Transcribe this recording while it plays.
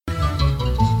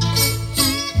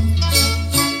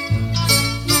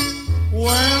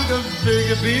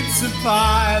big pizza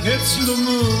pie, hits the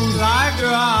moon like your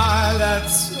eye,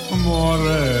 that's amore.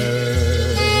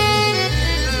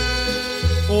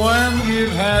 When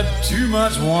you've had too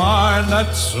much wine,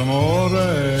 that's amore.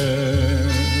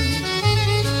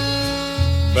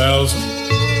 Bells. When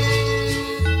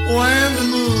the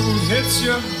moon hits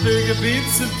your big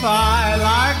pizza pie,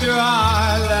 like your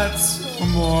eye, that's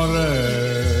amore.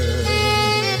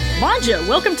 Manja,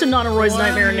 welcome to Nana Roy's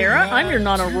Nightmare Nera. I'm your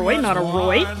Nana Roy,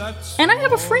 and I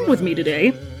have a friend with me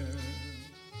today.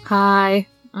 Hi,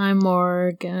 I'm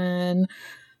Morgan.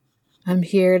 I'm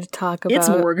here to talk about It's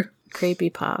Morg.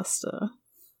 creepypasta.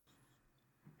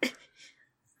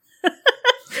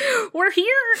 We're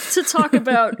here to talk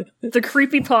about the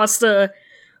creepypasta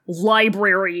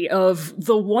library of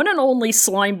the one and only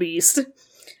Slime Beast.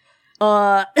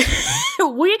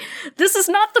 This is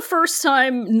not the first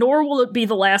time, nor will it be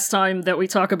the last time that we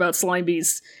talk about Slime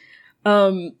Beast.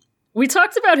 We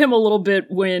talked about him a little bit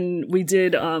when we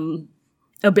did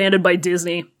Abandoned by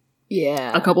Disney.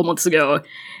 Yeah. A couple months ago.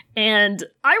 And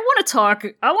I want to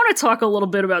talk a little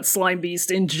bit about Slime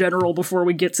Beast in general before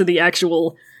we get to the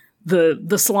actual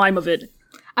the slime of it.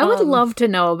 I would love to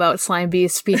know about Slime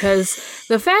Beast because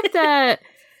the fact that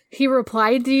he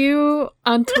replied to you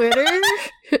on Twitter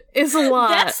is a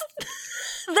lot.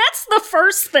 That's the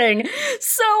first thing.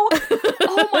 So,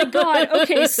 oh my god.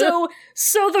 Okay, so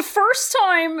the first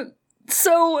time,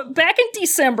 so back in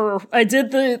December, I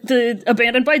did the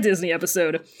Abandoned by Disney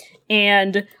episode,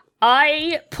 and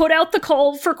I put out the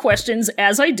call for questions,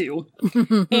 as I do,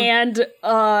 and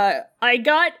I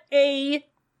got a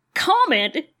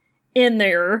comment in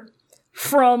there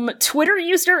from Twitter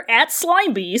user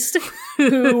 @SlimeBeast,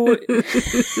 who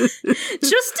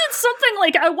just did something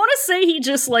like, I want to say he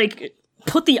just like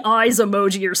put the eyes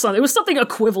emoji or something. It was something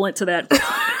equivalent to that.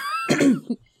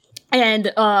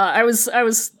 And I was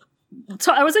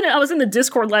in the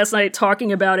Discord last night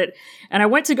talking about it, and I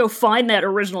went to go find that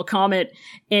original comment,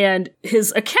 and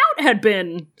his account had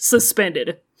been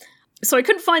suspended. So I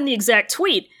couldn't find the exact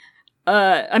tweet.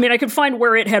 I mean, I could find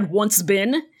where it had once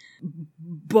been,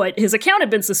 but his account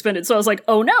had been suspended. So I was like,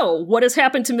 oh no, what has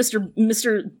happened to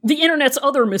the internet's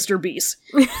other Mr. Beast?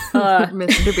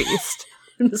 Mr. Beast.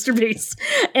 Mr. Beast.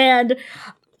 And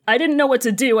I didn't know what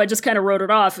to do. I just kind of wrote it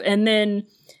off. And then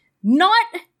not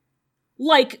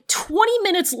like 20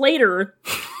 minutes later,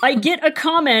 I get a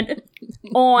comment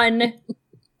on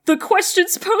the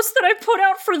questions post that I put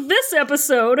out for this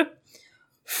episode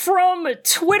from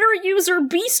Twitter user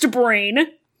Beastbrain,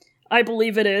 I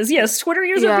believe it is. Yes, Twitter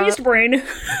user Beastbrain,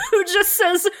 who just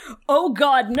says, "Oh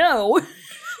God, no."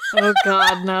 Oh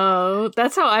God, no.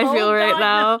 That's how I feel right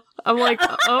now. No. I'm like,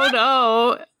 oh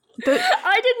no.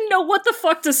 I didn't know what the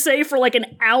fuck to say for like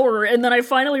an hour, and then I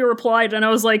finally replied, and I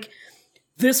was like,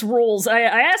 this rules. I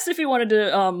asked if he wanted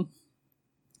to,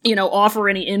 offer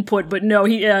any input, but no,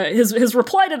 his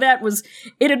reply to that was,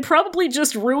 it had probably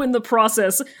just ruined the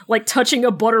process, like touching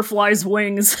a butterfly's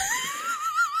wings.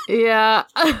 Yeah,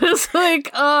 I was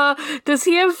like, does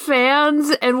he have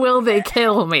fans, and will they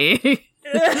kill me?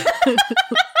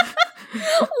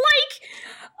 Like,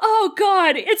 oh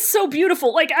god, it's so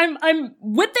beautiful. Like, I'm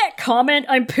with that comment,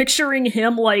 I'm picturing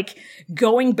him, like,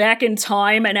 going back in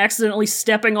time and accidentally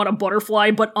stepping on a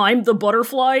butterfly, but I'm the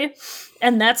butterfly,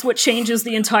 and that's what changes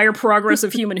the entire progress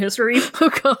of human history. Oh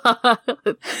god.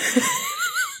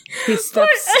 He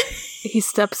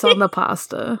steps on the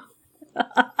pasta.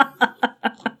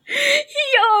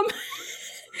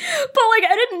 But like,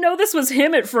 I didn't know this was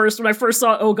him at first when I first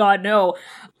saw Oh God, no.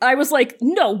 I was like,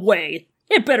 no way.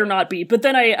 It better not be. But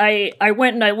then I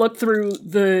went and I looked through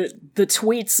the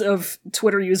tweets of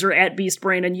Twitter user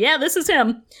 @Beastbrain, and yeah, this is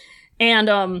him.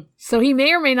 And so he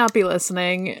may or may not be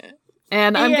listening.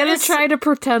 And I'm gonna try to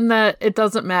pretend that it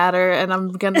doesn't matter, and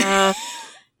I'm gonna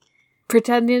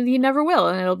pretend he never will,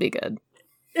 and it'll be good.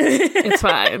 It's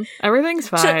fine. Everything's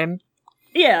fine.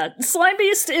 Yeah, Slime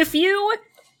Beast, if you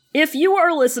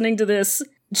are listening to this,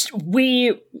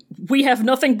 we have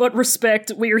nothing but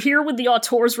respect. We are here with the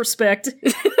auteur's respect.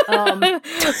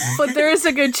 But there is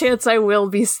a good chance I will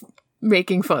be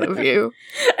making fun of you.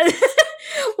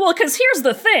 Well, because here's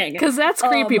the thing. Because that's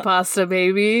creepypasta,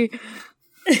 baby.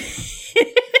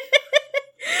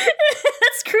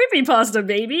 That's creepypasta,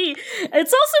 baby.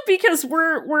 It's also because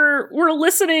we're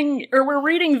listening, or we're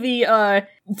reading we're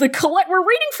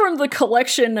reading from the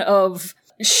collection of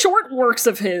short works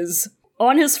of his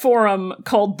on his forum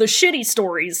called The Shitty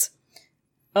Stories.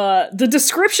 The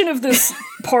description of this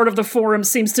part of the forum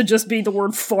seems to just be the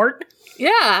word fart.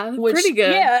 Yeah, pretty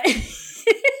good. Yeah.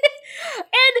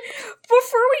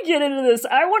 before we get into this,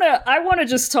 I want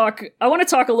to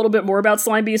talk a little bit more about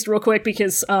Slime Beast real quick,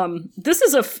 because this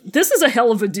is a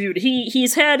hell of a dude.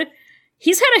 He's had a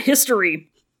history.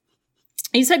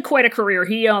 He's had quite a career.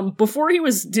 He before he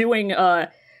became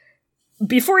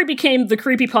the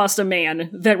creepypasta man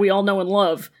that we all know and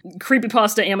love,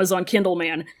 creepypasta Amazon Kindle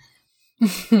man,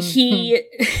 he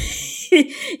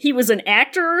was an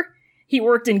actor. He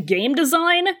worked in game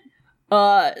design.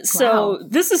 So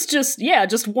this is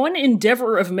just one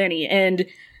endeavor of many. And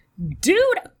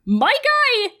dude, my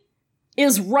guy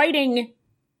is writing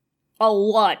a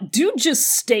lot. Dude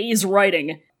just stays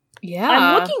writing. Yeah.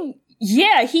 I'm looking.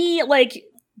 Yeah, he like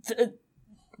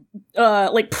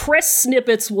press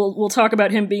snippets will talk about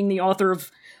him being the author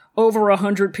of over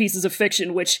 100 pieces of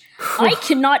fiction, which I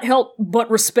cannot help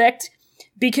but respect,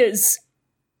 because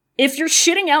if you're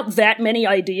shitting out that many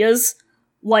ideas,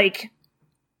 like,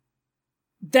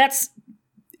 that's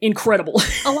incredible.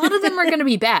 A lot of them are going to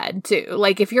be bad, too.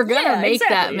 Like, if you're going to make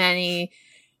that many,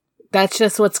 that's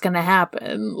just what's going to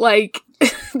happen. Like,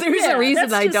 there's a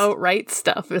reason I don't write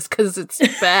stuff, is because it's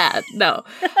bad. No.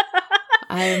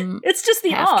 It's just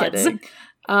the odds.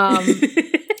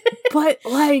 But,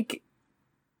 like,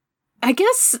 I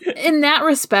guess in that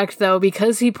respect, though,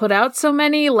 because he put out so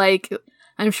many, like,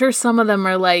 I'm sure some of them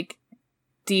are, like,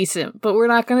 decent, but we're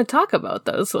not going to talk about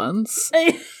those ones.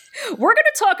 We're going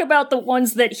to talk about the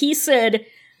ones that he said,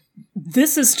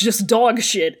 this is just dog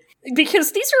shit.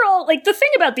 Because these are all, like, the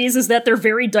thing about these is that they're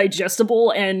very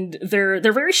digestible and they're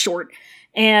very short.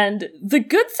 And the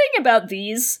good thing about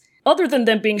these, other than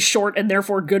them being short and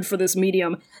therefore good for this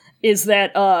medium, is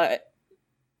that, I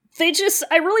think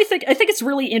it's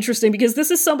really interesting, because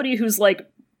this is somebody who's, like,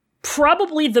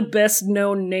 probably the best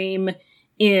known name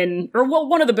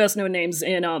one of the best known names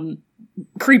in,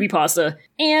 creepypasta.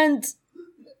 And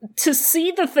to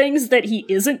see the things that he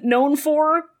isn't known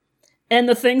for, and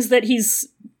the things that he's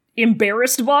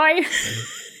embarrassed by,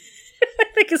 I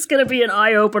think it's gonna be an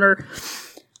eye-opener.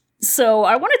 So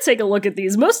I want to take a look at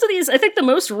these. Most of these, I think the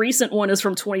most recent one is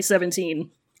from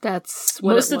 2017. That's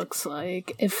what it looks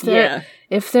like. If they're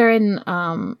in,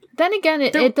 then again,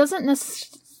 it doesn't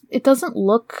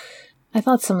look. I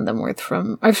thought some of them were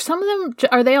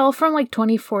are they all from like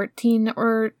 2014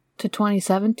 or to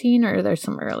 2017, or there's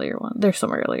some earlier ones? There's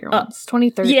some earlier ones.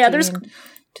 2013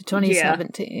 to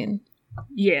 2017.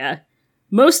 Yeah.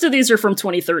 Most of these are from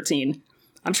 2013.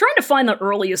 I'm trying to find the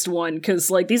earliest one, because,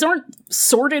 like, these aren't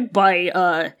sorted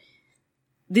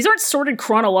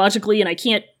chronologically, and I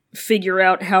can't figure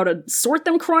out how to sort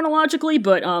them chronologically,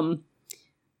 but, I'm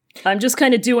just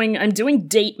kind of doing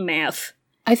date math.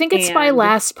 I think it's by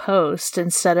last post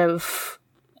instead of,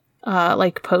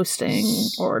 like, posting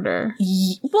order.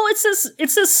 Well, it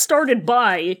says started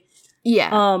by,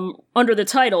 under the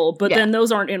title, but then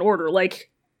those aren't in order, like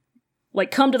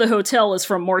Come to the Hotel is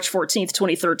from March 14th,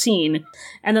 2013.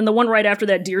 And then the one right after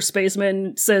that, Dear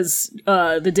Spaceman, says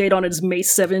the date on it is May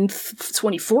 7th,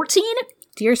 2014?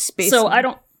 Dear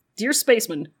Spaceman. Dear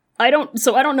Spaceman. I don't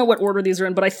know what order these are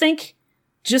in, but I think,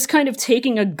 just kind of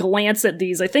taking a glance at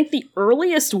these, I think the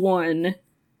earliest one,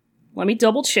 let me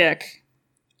double check.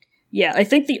 Yeah, I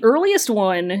think the earliest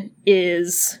one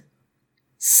is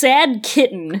Sad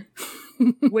Kitten,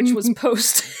 which was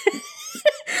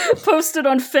posted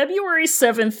on February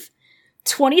 7th,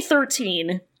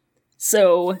 2013.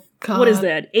 So, God. What is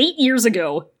that? 8 years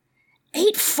ago.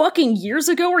 8 fucking years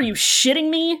ago? Are you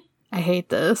shitting me? I hate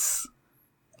this.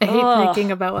 I hate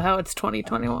thinking about how it's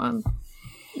 2021.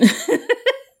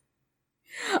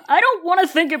 I don't want to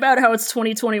think about how it's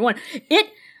 2021.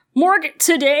 Morg,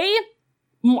 today,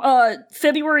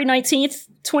 February 19th,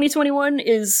 2021,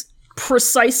 is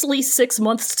precisely 6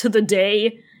 months to the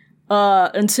day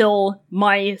until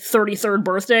my 33rd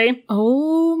birthday.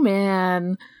 Oh,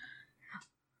 man.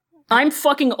 I'm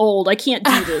fucking old. I can't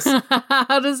do this.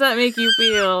 How does that make you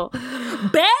feel?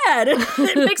 Bad!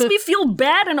 It makes me feel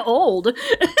bad and old.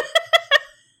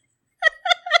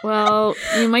 Well,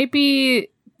 you might be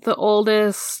the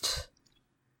oldest.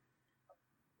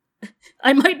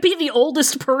 I might be the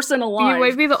oldest person alive. You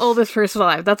might be the oldest person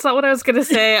alive. That's not what I was going to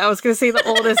say. I was going to say the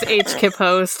oldest HKIP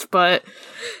host, but...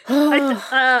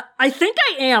 I think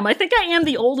I am. I think I am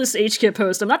the oldest HKIP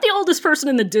host. I'm not the oldest person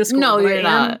in the Discord. No, you're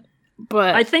not.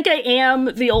 But I think I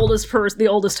am the oldest the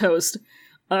oldest host.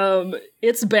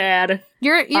 It's bad.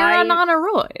 You're Nana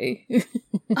Roy.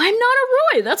 I'm Nana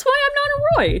Roy. That's why I'm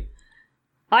Nana Roy.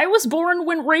 I was born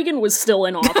when Reagan was still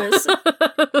in office.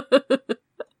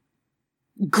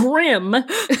 Grim. the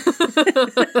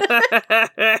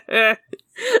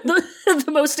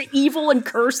most evil and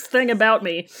cursed thing about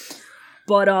me.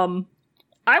 But,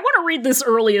 I want to read this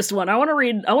earliest one. I want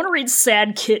to read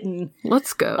Sad Kitten.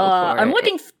 Let's go. I'm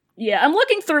looking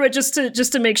through it just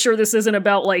to make sure this isn't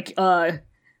about like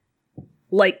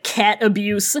cat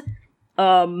abuse.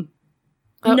 No,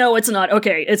 it's not.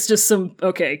 Okay, it's just some.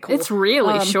 Okay, cool. It's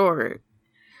really short.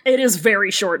 It is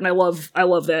very short, and I love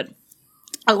that.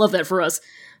 I love that for us.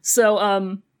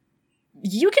 So,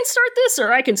 you can start this,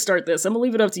 or I can start this. I'm gonna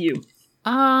leave it up to you.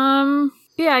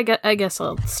 Yeah, I guess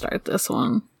I'll start this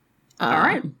one. All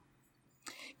right.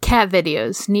 Cat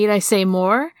videos. Need I say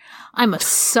more? I'm a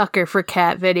sucker for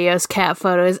cat videos, cat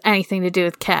photos, anything to do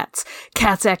with cats.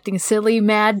 Cats acting silly,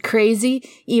 mad, crazy,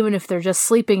 even if they're just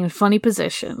sleeping in funny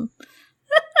position.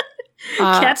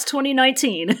 Cats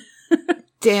 2019.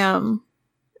 Damn.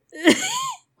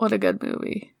 What a good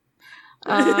movie.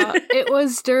 It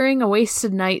was during a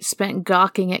wasted night spent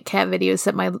gawking at cat videos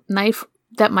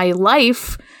that my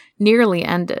life nearly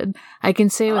ended. I can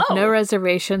say with no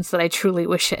reservations that I truly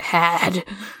wish it had.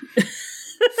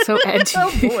 So edgy.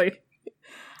 Oh boy.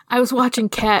 I was watching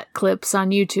cat clips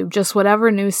on YouTube, just whatever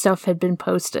new stuff had been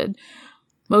posted.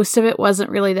 Most of it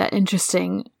wasn't really that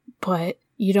interesting, but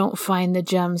you don't find the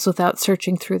gems without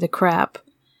searching through the crap.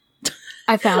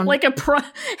 I found like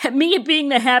me being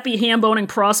the happy ham-boning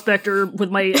prospector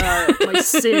with my my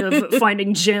sieve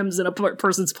finding gems in a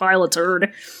person's pile of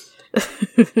turd.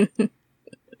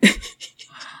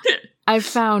 I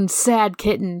found Sad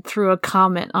Kitten through a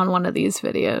comment on one of these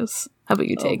videos. How about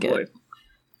you take it?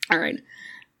 All right.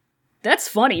 That's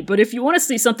funny, but if you want to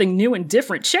see something new and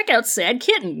different, check out Sad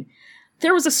Kitten.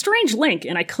 There was a strange link,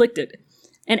 and I clicked it.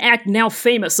 An act now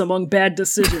famous among bad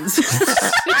decisions.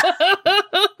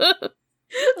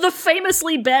 The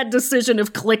famously bad decision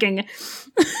of clicking.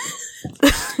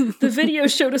 The video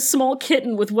showed a small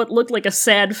kitten with what looked like a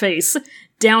sad face,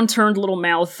 downturned little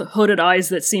mouth, hooded eyes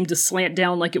that seemed to slant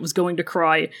down like it was going to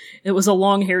cry. It was a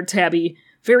long-haired tabby,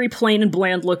 very plain and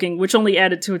bland looking, which only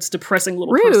added to its depressing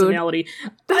little personality.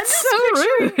 That's so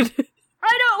rude.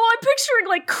 I know, well, I'm picturing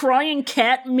like crying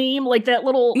cat meme, like that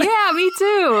little... Yeah, me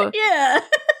too. Yeah.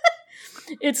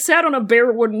 It sat on a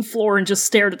bare wooden floor and just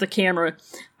stared at the camera.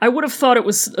 I would have thought it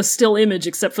was a still image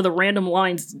except for the random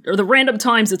lines, or the random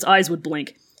times its eyes would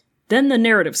blink. Then the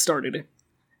narrative started.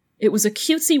 It was a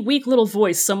cutesy, weak little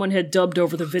voice someone had dubbed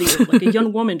over the video, like a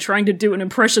young woman trying to do an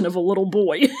impression of a little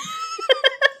boy.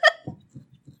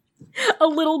 A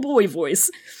little boy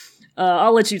voice.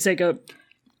 I'll let you take a...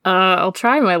 I'll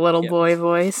try my little boy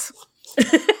voice.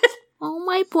 All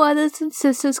my brothers and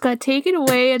sisters got taken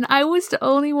away, and I was the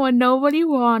only one nobody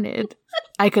wanted.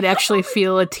 I could actually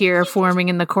feel a tear forming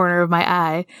in the corner of my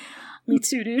eye. Me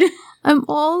too, dude. I'm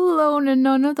all alone, and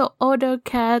none of the other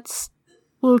cats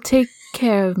will take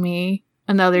care of me.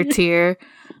 Another tear.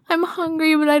 I'm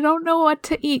hungry, but I don't know what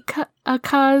to eat,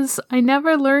 cause I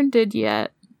never learned it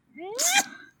yet.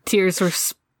 Tears were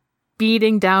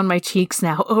speeding down my cheeks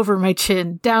now, over my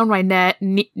chin, down my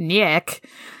neck.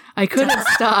 I couldn't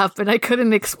stop, and I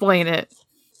couldn't explain it.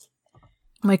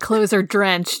 My clothes were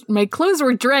drenched,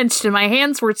 and my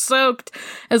hands were soaked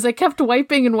as I kept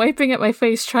wiping and wiping at my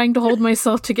face, trying to hold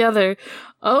myself together.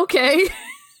 Okay.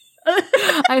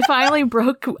 I finally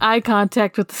broke eye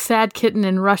contact with the sad kitten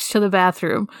and rushed to the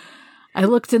bathroom. I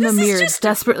looked in the mirror,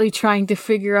 desperately trying to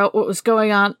figure out what was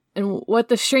going on and what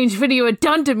the strange video had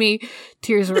done to me.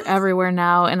 Tears were everywhere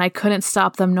now, and I couldn't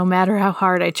stop them no matter how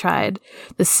hard I tried.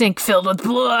 The sink filled with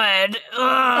blood.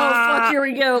 Oh, fuck, here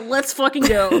we go. Let's fucking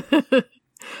go.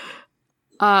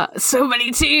 So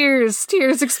many tears.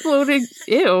 Tears exploding.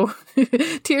 Ew.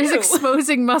 Tears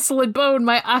exposing muscle and bone.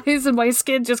 My eyes and my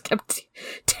skin just kept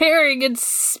tearing and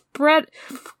spread.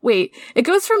 Wait, it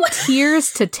goes from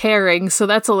tears to tearing, so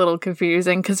that's a little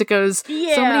confusing, because it goes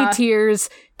so many tears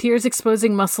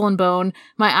exposing muscle and bone.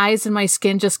 My eyes and my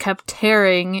skin just kept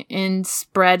tearing and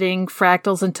spreading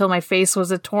fractals until my face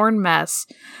was a torn mess.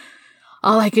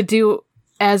 All I could do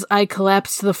as I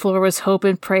collapsed to the floor was hope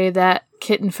and pray that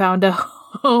kitten found a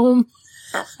home.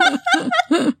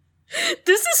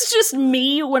 This is just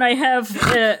me when I have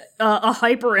a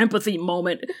hyper empathy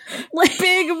moment. Like,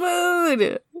 big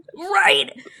mood,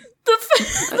 right?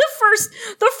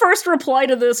 The first reply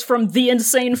to this from the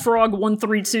Insane Frog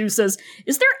 132 says,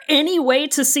 "Is there any way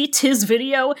to see Tiz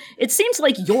video? It seems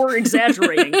like you're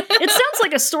exaggerating. It sounds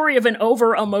like a story of an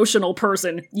over emotional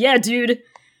person." Yeah, dude,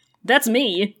 that's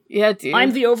me. Yeah, dude,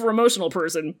 I'm the over emotional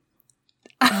person.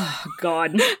 Oh,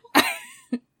 God.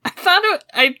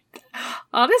 I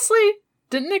honestly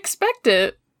didn't expect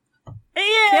it.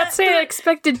 Yeah, can't say I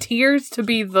expected tears to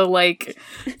be the, like,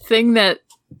 thing that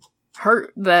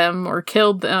hurt them or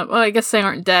killed them. Well, I guess they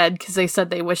aren't dead, because they said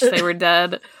they wish they were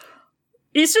dead.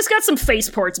 He's just got some face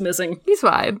parts missing. He's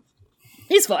fine.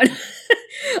 He's fine.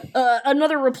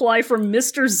 Another reply from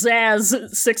Mr.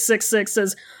 Zaz666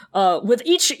 says, with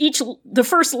the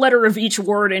first letter of each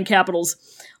word in capitals,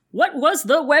 what was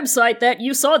the website that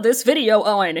you saw this video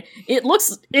on?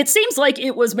 It seems like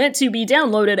it was meant to be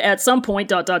downloaded at some point, ...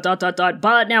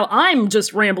 but now I'm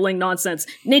just rambling nonsense.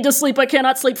 Need to sleep, I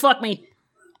cannot sleep, fuck me.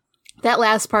 That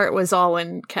last part was all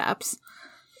in caps.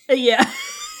 Yeah.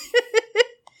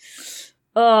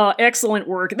 Excellent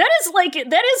work. That is,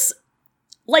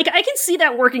 I can see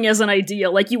that working as an idea.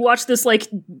 Like, you watch this,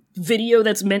 video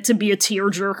that's meant to be a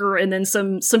tearjerker, and then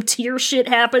some tear shit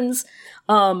happens.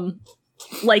 I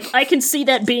can see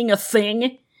that being a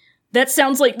thing. That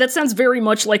sounds very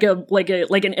much like an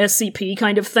SCP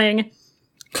kind of thing.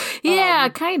 Yeah,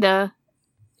 kinda.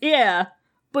 Yeah.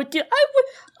 But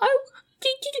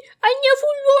I never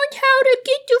learned how to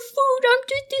get the food. I'm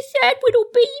just a sad little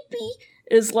baby.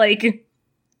 Is like...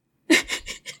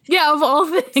 Yeah, of all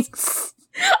things.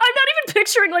 I'm not even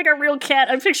picturing, a real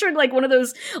cat. I'm picturing, one of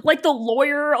those, the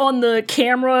lawyer on the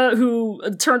camera who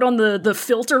turned on the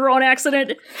filter on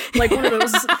accident. Like, one of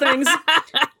those things.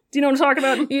 Do you know what I'm talking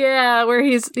about? Yeah, where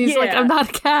he's like, I'm not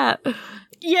a cat.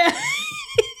 Yeah.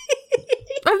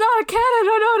 I'm not a cat, I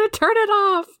don't know how to turn it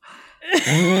off.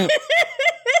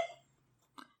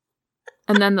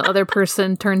 And then the other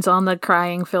person turns on the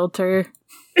crying filter.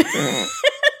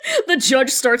 The judge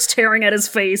starts tearing at his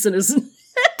face, and his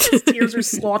tears are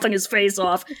sloughing his face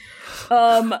off.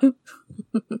 I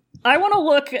want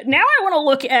to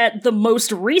look at the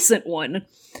most recent one.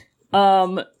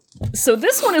 So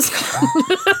this one is this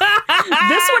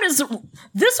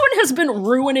one has been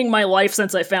ruining my life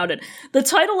since I found it. The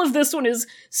title of this one is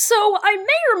 "So I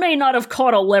May or May Not Have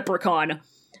Caught a Leprechaun."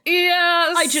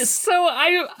 Yeah,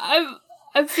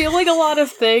 I'm feeling a lot of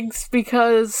things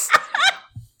because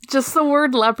just the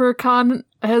word leprechaun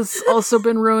has also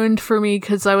been ruined for me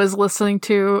because I was listening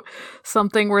to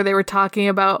something where they were talking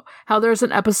about how there's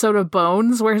an episode of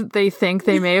Bones where they think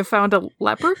they may have found a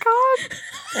leprechaun.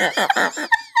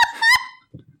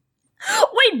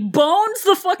 Wait, Bones?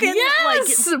 The fucking,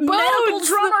 Bones, medical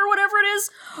drama or whatever it is?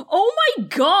 Oh my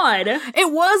god!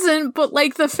 It wasn't, but,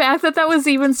 the fact that was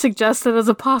even suggested as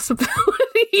a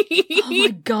possibility. Oh my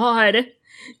god.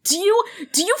 Do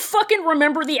you fucking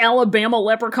remember the Alabama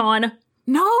leprechaun?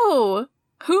 No.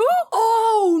 Who?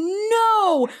 Oh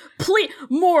no! Please,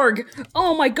 Morg.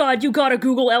 Oh my god, you gotta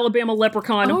Google Alabama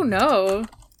leprechaun. Oh no.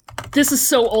 This is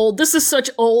so old. This is such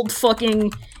old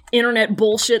fucking internet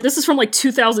bullshit. This is from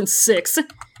 2006.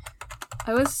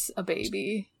 I was a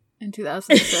baby in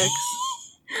 2006.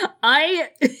 I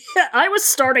was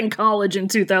starting college in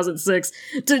 2006.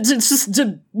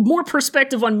 To more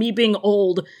perspective on me being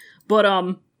old, but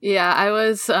yeah, I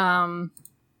was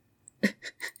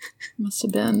must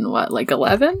have been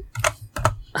 11?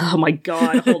 Oh my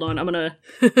god, hold on. I'm gonna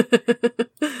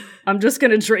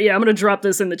drop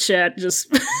this in the chat.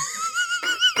 Just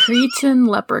Cretan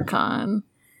leprechaun.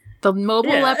 The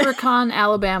mobile leprechaun,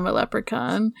 Alabama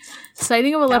leprechaun.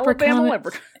 Sighting of a leprechaun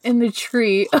in the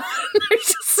tree. There's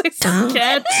just a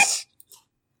sketch.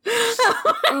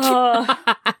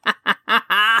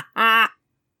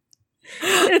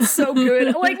 It's so good.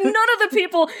 None of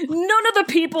the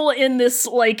people in this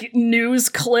news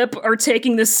clip are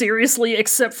taking this seriously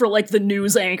except for the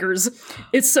news anchors.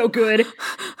 It's so good.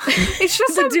 It's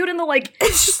just the dude in the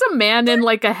it's just a man in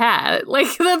a hat.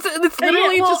 It's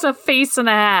literally just a face and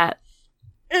a hat.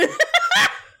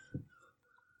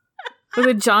 With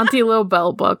a jaunty little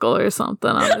belt buckle or something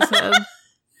on his head.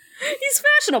 He's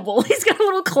fashionable. He's got a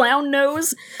little clown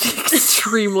nose.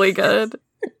 Extremely good.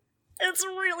 It's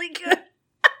really good.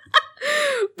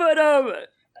 But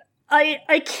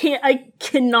I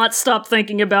cannot stop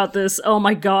thinking about this. Oh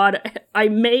my god. I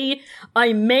may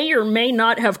or may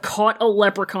not have caught a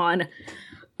leprechaun.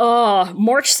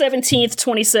 March 17th,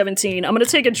 2017. I'm gonna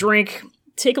take a drink,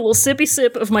 take a little sippy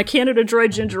sip of my Canada Dry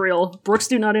ginger ale. Brooks,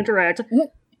 do not interact.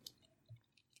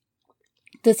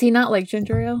 Does he not like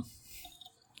ginger ale?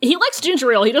 He likes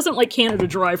ginger ale. He doesn't like Canada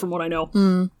Dry, from what I know.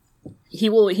 Mm. He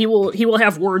will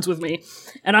have words with me,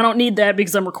 and I don't need that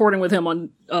because I'm recording with him on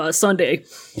Sunday.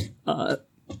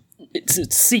 It's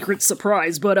a secret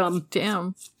surprise, but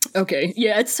damn. Okay,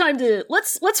 yeah, it's time to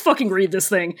let's fucking read this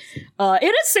thing.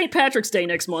 It is St. Patrick's Day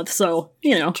next month, so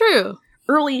true.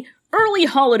 Early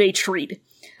holiday treat.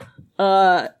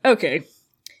 Okay.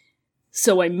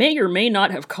 So I may or may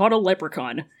not have caught a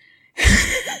leprechaun.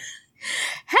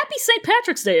 Happy St.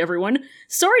 Patrick's Day, everyone!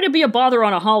 Sorry to be a bother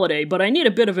on a holiday, but I need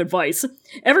a bit of advice.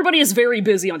 Everybody is very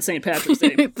busy on St. Patrick's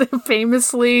Day. The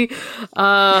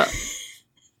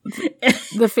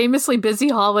famously busy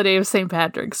holiday of St.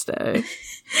 Patrick's Day.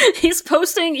 He's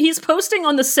posting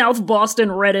on the South Boston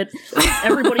Reddit.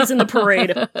 Everybody's in the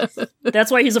parade. That's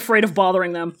why he's afraid of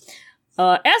bothering them.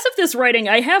 As of this writing,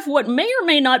 I have what may or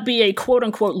may not be a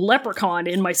quote-unquote leprechaun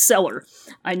in my cellar.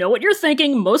 I know what you're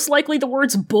thinking, most likely the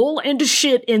words bull and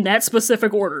shit in that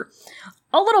specific order.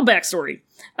 A little backstory.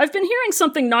 I've been hearing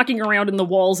something knocking around in the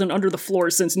walls and under the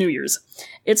floors since New Year's.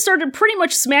 It started pretty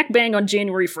much smack bang on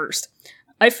January 1st.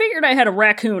 I figured I had a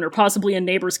raccoon or possibly a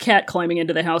neighbor's cat climbing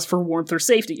into the house for warmth or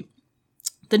safety.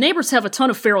 The neighbors have a ton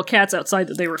of feral cats outside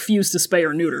that they refuse to spay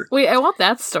or neuter. Wait, I want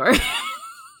that story.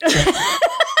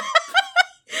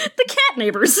 The cat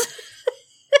neighbors.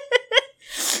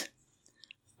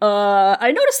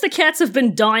 I noticed the cats have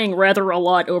been dying rather a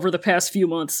lot over the past few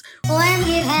months. When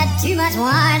you've had too much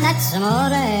wine, that's amore.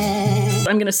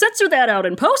 I'm gonna censor that out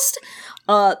in post.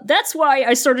 That's why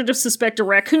I started to suspect a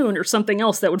raccoon or something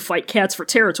else that would fight cats for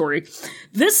territory.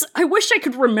 I wish I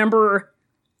could remember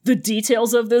the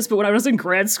details of this, but when I was in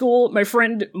grad school, my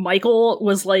friend Michael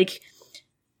was like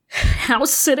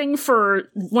house sitting for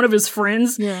one of his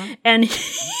friends, and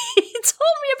he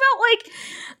told me about like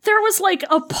there was like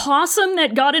a possum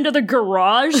that got into the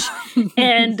garage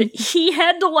and he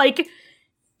had to like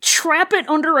trap it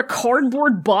under a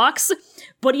cardboard box,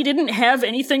 but he didn't have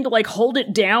anything to like hold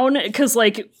it down because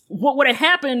like what would have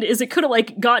happened is it could have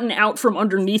like gotten out from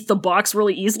underneath the box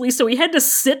really easily, so he had to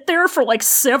sit there for like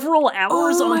several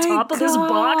hours on top of this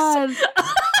box.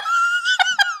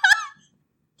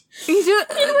 In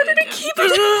order to keep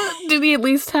it. Did he at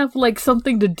least have like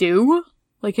something to do?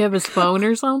 Like have his phone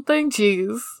or something?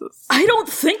 Jeez. I don't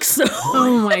think so.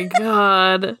 Oh my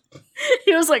god.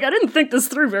 He was like, I didn't think this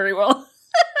through very well.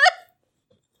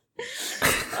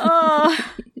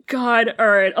 God.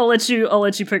 Alright, I'll let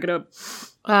you pick it up.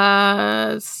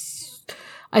 I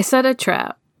set a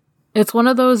trap. It's one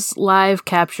of those live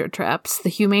capture traps, the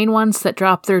humane ones that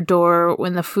drop their door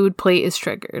when the food plate is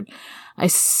triggered. I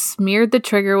smeared the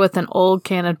trigger with an old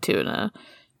can of tuna.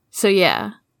 So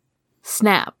yeah.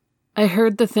 Snap. I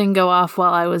heard the thing go off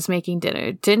while I was making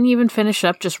dinner. Didn't even finish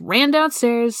up, just ran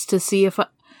downstairs to see if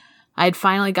I'd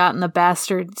finally gotten the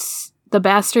bastard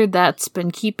that's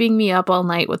been keeping me up all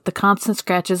night with the constant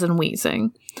scratches and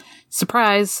wheezing.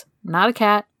 Surprise, not a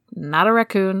cat, not a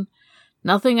raccoon,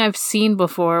 nothing I've seen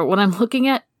before. What I'm looking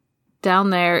at down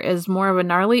there is more of a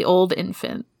gnarly old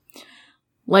infant.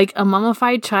 Like a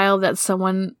mummified child that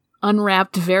someone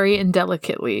unwrapped very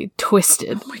indelicately,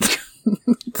 twisted. Oh my god.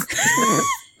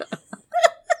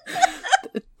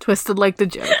 Twisted like the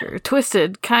Joker.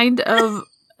 Twisted, kind of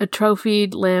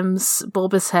atrophied limbs,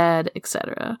 bulbous head,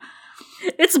 etc.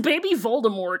 It's baby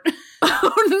Voldemort.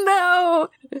 Oh no!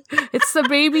 It's the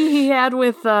baby he had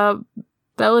with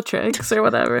Bellatrix or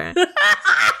whatever.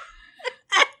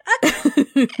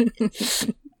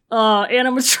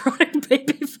 Animatronic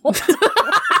baby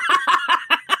Voldemort.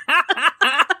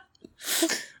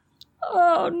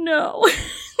 Oh no.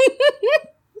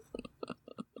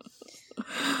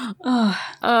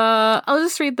 I'll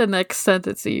just read the next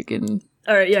sentence so you can.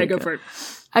 All right, yeah, go for it.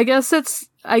 I guess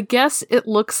it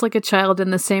looks like a child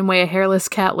in the same way a hairless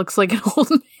cat looks like an old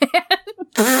man.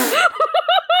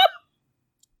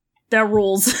 That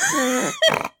rules.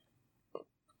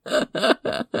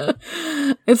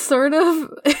 It's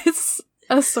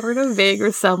a sort of vague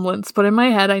resemblance, but in my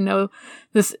head I know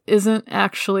this isn't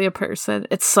actually a person.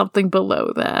 It's something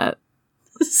below that.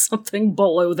 Something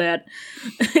below that.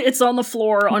 It's on the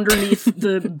floor underneath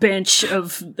the bench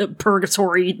of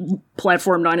Purgatory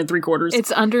platform 9 3/4.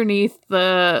 It's underneath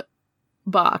the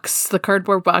box, the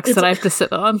cardboard box that I have to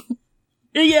sit on.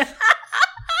 Yeah.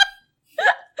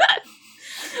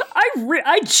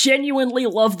 I genuinely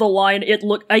love the line,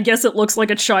 I guess it looks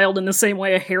like a child in the same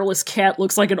way a hairless cat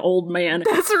looks like an old man.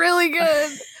 That's really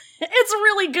good. It's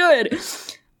really good.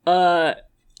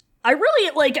 I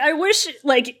wish,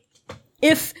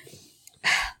 if...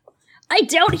 I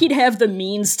doubt he'd have the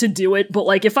means to do it,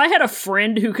 but, if I had a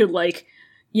friend who could,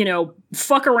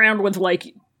 fuck around with,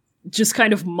 just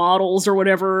kind of models or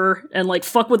whatever, and,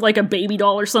 fuck with, a baby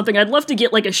doll or something, I'd love to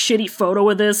get, a shitty photo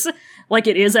of this,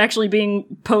 it is actually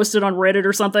being posted on Reddit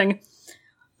or something.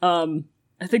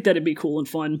 I think that'd be cool and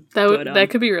fun. That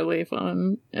could be really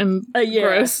fun and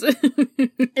gross.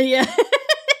 Yeah.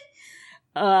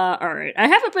 Alright. I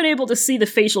haven't been able to see the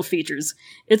facial features.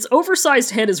 Its oversized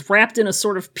head is wrapped in a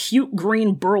sort of puke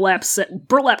green burlap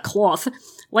cloth,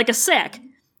 like a sack.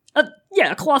 A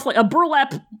cloth, a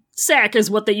burlap sack is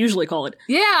what they usually call it.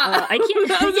 Yeah! I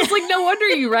can't... I was just no wonder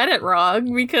you read it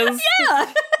wrong, because...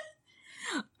 Yeah!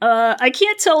 I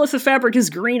can't tell if the fabric is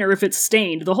green or if it's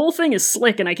stained. The whole thing is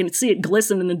slick, and I can see it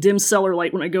glisten in the dim cellar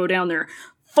light when I go down there.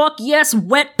 Fuck yes,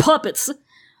 wet puppets!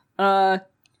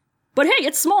 But hey,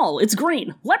 it's small, it's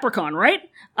green. Leprechaun, right?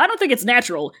 I don't think it's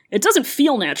natural. It doesn't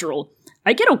feel natural.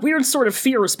 I get a weird sort of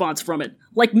fear response from it.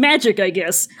 Like magic, I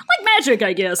guess.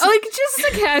 Like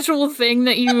just a casual thing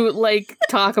that you, like,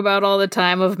 talk about all the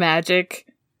time of magic.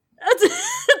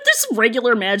 This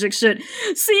regular magic shit.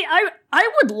 See,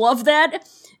 I would love that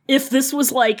if this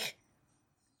was like...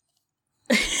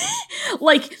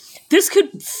 like, this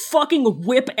could fucking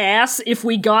whip ass if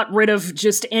we got rid of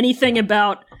just anything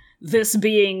about this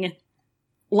being,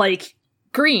 like...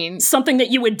 green. Something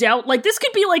that you would doubt. Like, this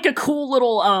could be like a cool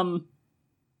little,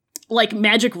 like,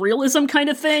 magic realism kind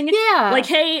of thing. Yeah. Like,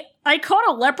 hey, I caught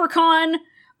a leprechaun.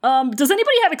 Does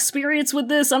anybody have experience with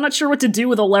this? I'm not sure what to do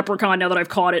with a leprechaun now that I've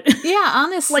caught it. Yeah,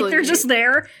 honestly. Like, they're just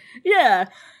there. Yeah.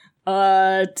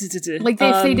 Like,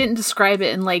 if they didn't describe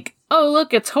it in, like, oh,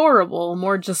 look, it's horrible.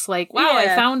 More just like, wow,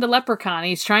 I found a leprechaun.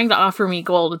 He's trying to offer me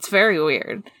gold. It's very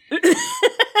weird.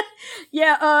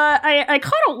 Yeah, I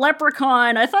caught a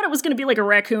leprechaun. I thought it was going to be like a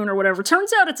raccoon or whatever.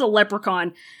 Turns out it's a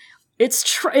leprechaun.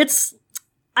 It's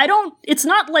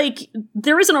not like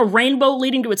there isn't a rainbow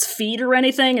leading to its feet or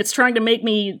anything. It's trying to make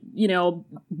me,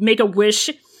 make a wish.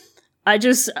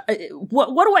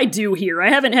 What do I do here? I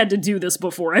haven't had to do this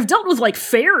before. I've dealt with, like,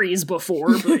 fairies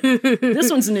before, but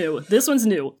this one's new.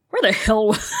 Where the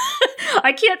hell?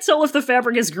 I can't tell if the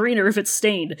fabric is green or if it's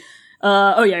stained.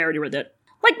 Oh yeah, I already read that.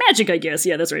 Like magic, I guess.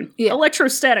 Yeah, that's right. Yeah.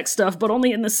 Electrostatic stuff, but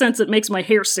only in the sense it makes my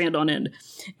hair stand on end.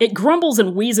 It grumbles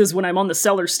and wheezes when I'm on the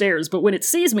cellar stairs, but when it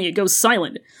sees me, it goes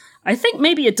silent. I think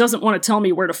maybe it doesn't want to tell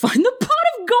me where to find the pot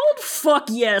of gold. Fuck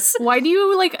yes. Why do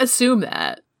you, like, assume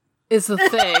that is the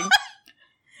thing?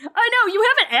 I know, you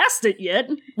haven't asked it yet.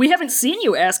 We haven't seen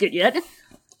you ask it yet.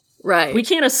 Right. We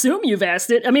can't assume you've asked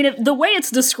it. I mean, the way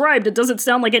it's described, it doesn't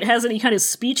sound like it has any kind of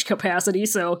speech capacity,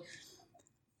 so...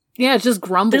 Yeah, it's just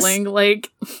grumbling,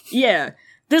 Yeah.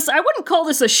 I wouldn't call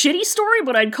this a shitty story,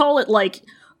 but I'd call it like,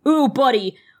 ooh,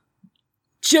 buddy,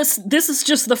 this is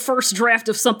just the first draft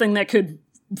of something that could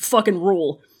fucking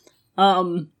rule.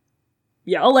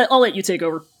 Yeah, I'll let you take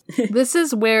over. This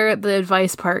is where the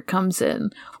advice part comes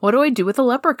in. What do I do with a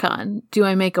leprechaun? Do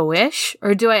I make a wish?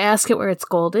 Or do I ask it where its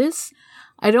gold is?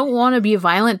 I don't want to be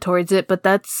violent towards it,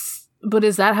 but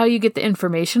is that how you get the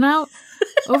information out?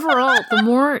 Overall, the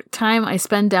more time I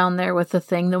spend down there with the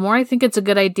thing, the more I think it's a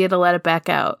good idea to let it back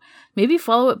out. Maybe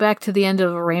follow it back to the end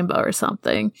of a rainbow or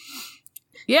something.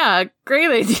 Yeah, great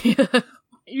idea.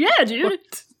 Yeah, dude.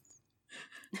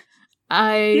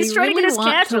 He's trying to get his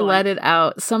want to let it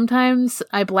out. Sometimes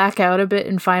I black out a bit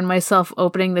and find myself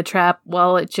opening the trap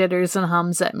while it jitters and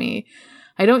hums at me.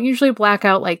 I don't usually black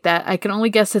out like that. I can only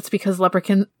guess it's because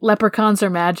leprechauns are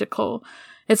magical.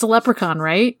 It's a leprechaun,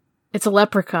 right? It's a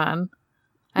leprechaun.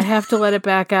 I have to let it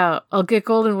back out. I'll get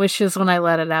golden wishes when I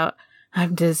let it out.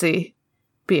 I'm dizzy.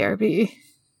 BRB.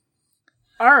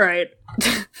 Alright.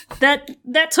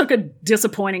 That took a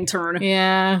disappointing turn.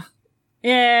 Yeah.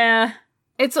 Yeah.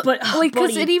 It's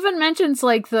because it even mentions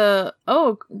like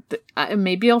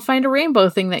maybe I'll find a rainbow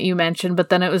thing that you mentioned, but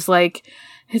then it was like,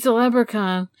 it's a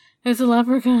leprechaun. It's a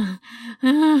leprechaun.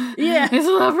 Yeah. It's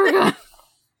a leprechaun.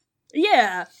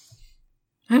 Yeah.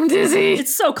 I'm dizzy.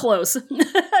 It's so close.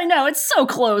 I know, it's so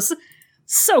close.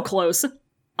 So close.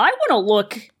 I want to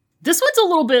look. This one's a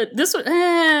little bit... this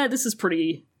is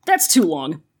pretty... That's too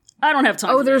long. I don't have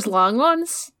time for there's that. long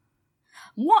ones?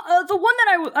 The one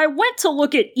that I went to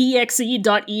look at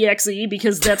exe.exe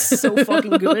because that's so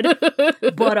fucking good.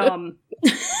 But,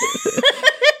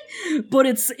 but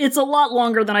it's a lot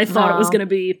longer than I thought it was going to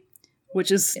be. Which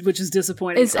is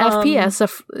disappointing. Is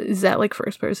FPS is that like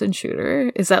first person shooter?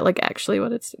 Is that like actually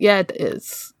what it's? Yeah, it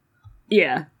is.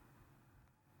 Yeah. Do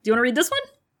you want to read this one?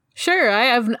 Sure.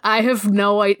 I have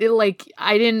no idea. Like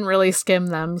I didn't really skim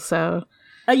them, so.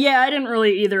 Yeah, I didn't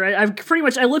really either. I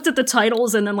looked at the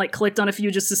titles and then like clicked on a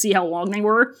few just to see how long they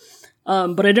were.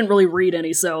 But I didn't really read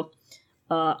any, so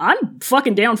I'm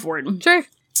fucking down for it. Sure.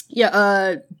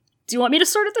 Yeah. Do you want me to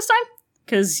start it this time?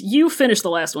 Because you finished the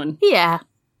last one. Yeah.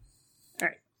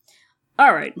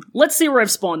 Alright, let's see where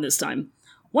I've spawned this time.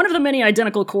 One of the many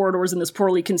identical corridors in this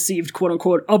poorly conceived,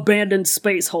 quote-unquote, abandoned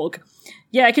space hulk.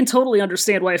 Yeah, I can totally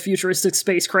understand why a futuristic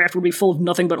spacecraft would be full of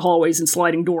nothing but hallways and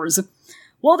sliding doors.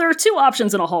 Well, there are two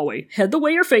options in a hallway. Head the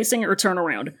way you're facing or turn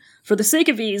around. For the sake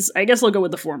of ease, I guess I'll go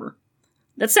with the former.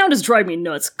 That sound is driving me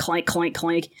nuts. Clank, clank,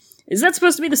 clank. Is that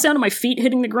supposed to be the sound of my feet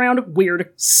hitting the ground?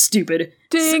 Weird. Stupid.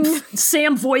 Ding!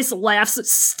 Sam voice laughs.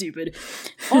 Stupid.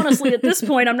 Honestly, at this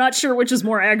point, I'm not sure which is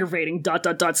more aggravating, ...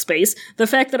 space. The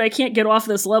fact that I can't get off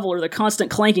this level or the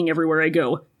constant clanking everywhere I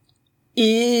go.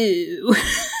 Ew.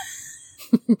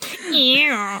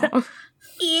 Ew.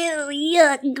 Ew,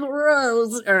 yuck,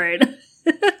 gross. Alright.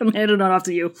 I'm handing it off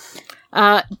to you.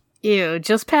 Ew,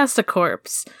 just past a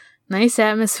corpse. Nice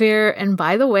atmosphere. And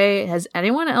by the way, has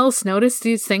anyone else noticed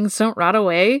these things don't rot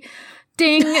away?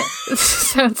 Ding!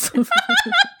 Sounds DAE!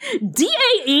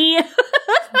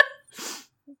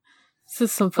 This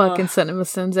is some fucking Cinema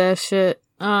Sins ass shit.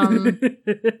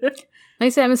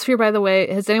 Nice atmosphere, by the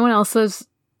way. Has anyone else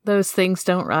those things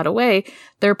don't rot away?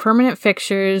 They're permanent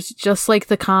fixtures, just like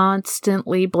the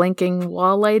constantly blinking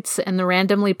wall lights and the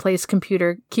randomly placed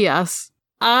computer kiosks.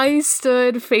 I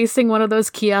stood facing one of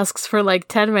those kiosks for like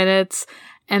 10 minutes,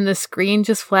 and the screen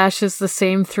just flashes the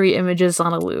same 3 images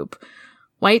on a loop.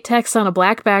 White text on a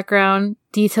black background,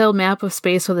 detailed map of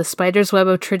space with a spider's web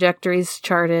of trajectories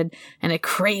charted, and a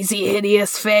crazy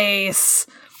hideous face.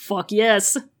 Fuck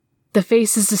yes. The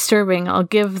face is disturbing. I'll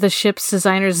give the ship's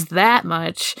designers that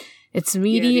much. It's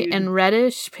meaty and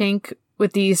reddish pink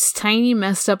with these tiny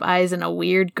messed up eyes and a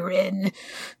weird grin.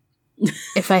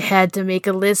 If I had to make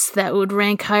a list that would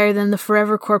rank higher than the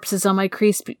forever corpses on my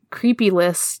creepy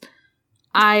list,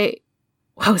 what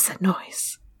was that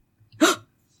noise? Do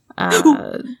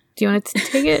you want to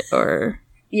take it, or?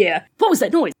 Yeah. What was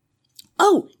that noise?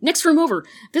 Oh, next room over.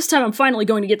 This time I'm finally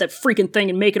going to get that freaking thing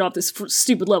and make it off this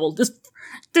stupid level.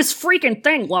 This freaking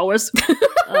thing, Lois.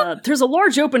 There's a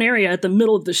large open area at the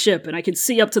middle of the ship, and I can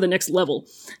see up to the next level.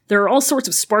 There are all sorts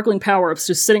of sparkling power-ups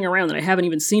just sitting around that I haven't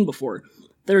even seen before.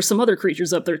 There are some other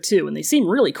creatures up there, too, and they seem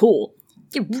really cool.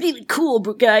 They're really cool,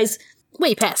 guys.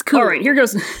 Way past cool. Alright, here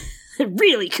goes...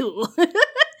 really cool.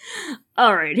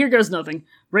 Alright, here goes nothing.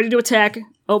 Ready to attack,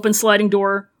 open sliding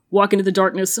door, walk into the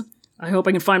darkness. I hope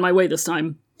I can find my way this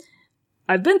time.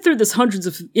 I've been through this hundreds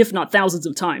of, if not thousands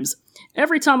of times.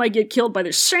 Every time I get killed by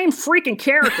the same freaking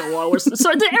character, Lois.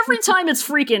 So every time it's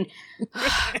freaking...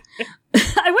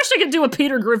 I wish I could do a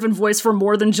Peter Griffin voice for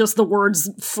more than just the words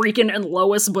freaking and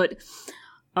Lois, but...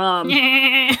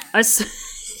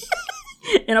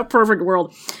 in a perfect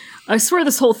world. I swear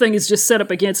this whole thing is just set up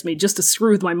against me just to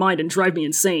screw with my mind and drive me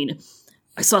insane.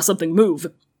 I saw something move.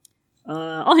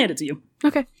 I'll hand it to you.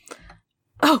 Okay.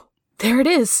 Oh, there it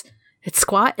is. It's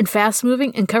squat and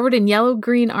fast-moving and covered in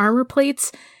yellow-green armor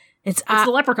plates. It's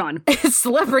the leprechaun. It's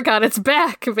the leprechaun. It's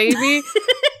back, baby.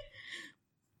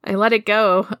 I let it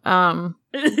go.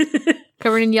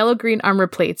 Covered in yellow-green armor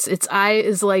plates. Its eye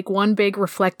is like one big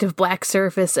reflective black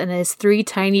surface and it has 3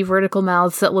 tiny vertical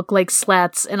mouths that look like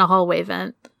slats in a hallway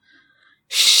vent.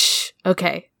 Shh.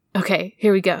 Okay,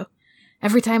 here we go.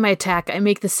 Every time I attack, I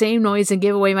make the same noise and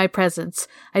give away my presence.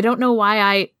 I don't know why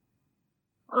I...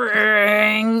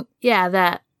 Yeah,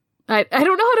 that. I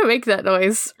don't know how to make that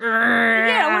noise.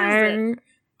 Yeah, what is it?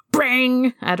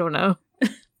 Bring. I don't know.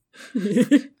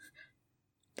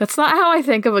 That's not how I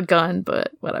think of a gun,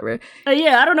 but whatever.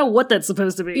 Yeah, I don't know what that's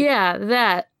supposed to be. Yeah,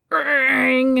 that.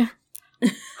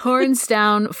 Horns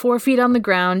down, 4 feet on the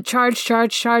ground. Charge.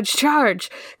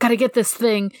 Gotta get this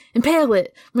thing. Impale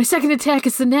it. My second attack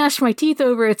is to gnash my teeth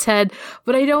over its head,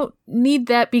 but I don't need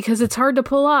that because it's hard to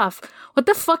pull off. What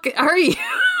the fuck are you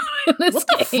in this What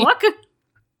the game? fuck?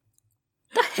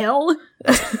 The hell?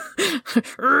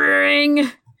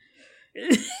 Ring.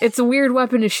 It's a weird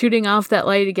weapon to shooting off that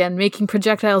light again, making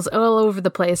projectiles all over the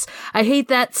place. I hate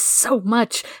that so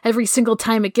much. Every single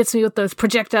time it gets me with those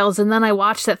projectiles, and then I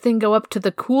watch that thing go up to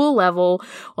the cool level,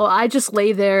 while I just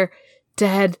lay there,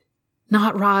 dead,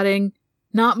 not rotting,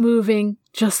 not moving,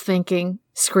 just thinking,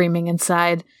 screaming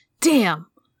inside. Damn!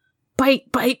 Bite!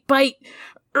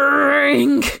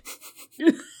 Ring!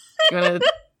 You wanna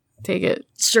take it?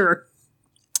 Sure. ...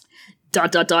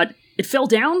 It fell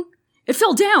down? It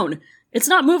fell down! It's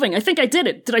not moving. I think I did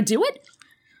it. Did I do it?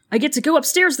 I get to go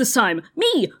upstairs this time.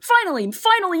 Me! Finally me!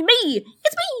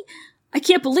 It's me! I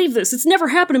can't believe this. It's never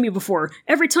happened to me before.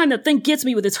 Every time that thing gets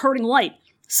me with its hurting light.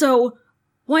 So,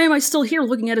 why am I still here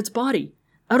looking at its body?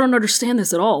 I don't understand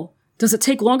this at all. Does it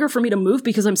take longer for me to move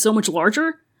because I'm so much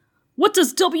larger? What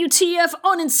does WTF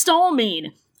uninstall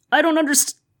mean? I don't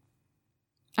understand.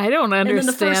 I don't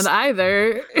understand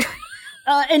either.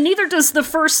 And neither does the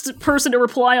first person to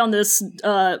reply on this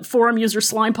forum user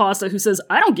Slime Pasta, who says,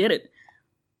 I don't get it.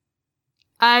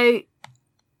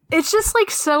 It's just like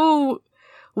so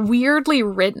weirdly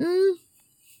written.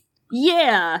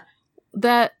 Yeah.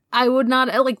 That I would not,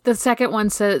 like the second one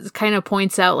says, kind of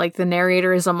points out like the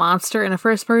narrator is a monster in a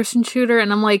first person shooter.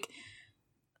 And I'm like,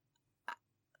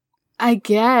 I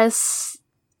guess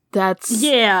that's...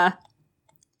 Yeah.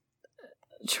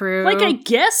 True. Like, I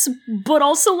guess, but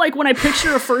also, like, when I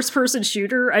picture a first-person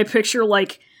shooter, I picture,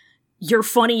 like, your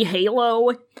funny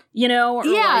Halo, you know? Or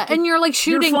yeah, like, and you're, like,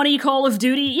 shooting... Your funny Call of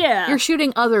Duty, yeah. You're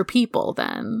shooting other people,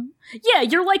 then. Yeah,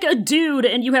 you're, like, a dude,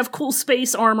 and you have cool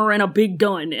space armor and a big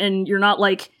gun, and you're not,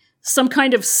 like, some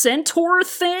kind of centaur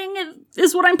thing,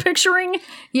 is what I'm picturing.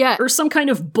 Yeah. Or some kind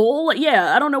of bull.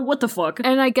 Yeah, I don't know what the fuck.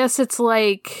 And I guess it's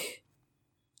like,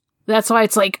 that's why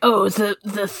it's like, oh,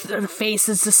 the face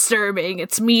is disturbing.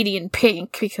 It's meaty and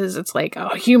pink because it's like,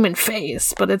 oh, human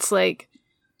face. But it's like,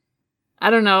 I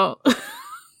don't know.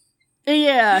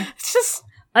 Yeah. It's just,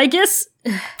 I guess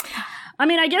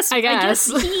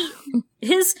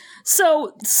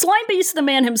so Slime Beast, the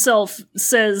man himself,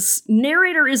 says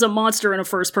narrator is a monster in a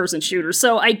first-person shooter.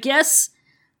 So I guess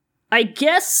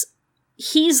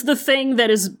he's the thing that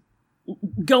is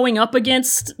going up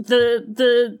against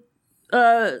your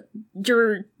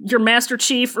Master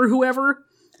Chief or whoever.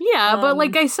 Yeah, but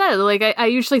like I said, like I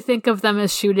usually think of them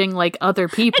as shooting like other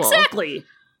people. Exactly.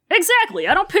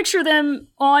 I don't picture them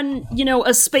on,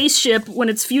 a spaceship when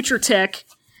it's future tech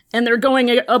and they're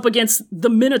going up against the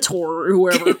Minotaur or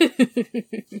whoever.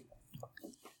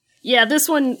 Yeah, this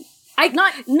one,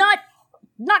 not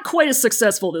quite as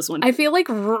successful, this one. I feel like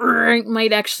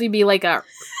might actually be like a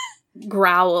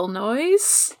growl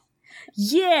noise.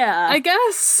 Yeah. I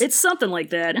guess. It's something like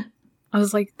that. I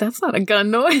was like, that's not a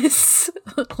gun noise.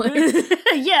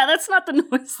 Yeah, that's not the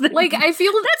noise that... Like, I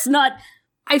feel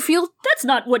that's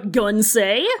not what guns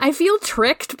say. I feel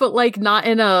tricked, but like not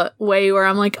in a way where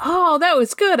I'm like, oh, that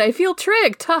was good. I feel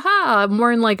tricked. Haha.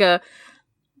 More in like a,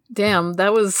 damn,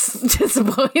 that was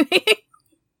disappointing.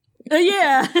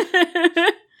 Yeah.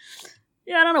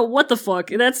 Yeah, I don't know what the fuck.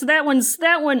 That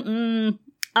one,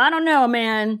 I don't know,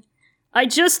 man. I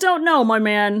just don't know, my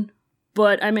man.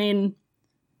 But I mean,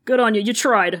 good on you. You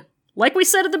tried. Like we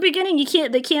said at the beginning,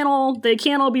 they can't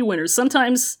all be winners.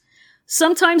 Sometimes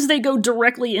they go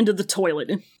directly into the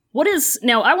toilet.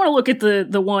 Now I want to look at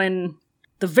the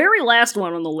very last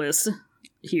one on the list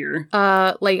here.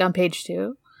 Like on page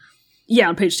 2? Yeah,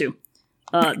 on page 2.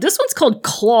 This one's called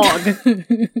Clog,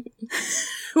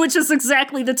 which is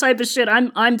exactly the type of shit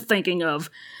I'm thinking of.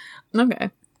 Okay.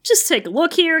 Just take a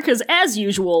look here, because as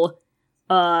usual,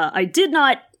 I did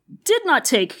not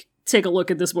take a look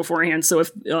at this beforehand, so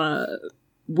if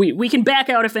we can back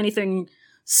out if anything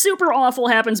super awful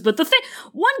happens. But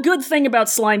one good thing about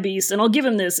Slime Beast, and I'll give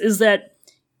him this, is that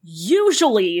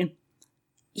usually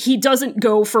he doesn't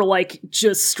go for like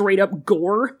just straight up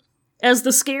gore as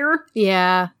the scare.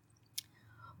 Yeah.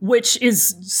 Which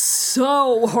is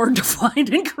so hard to find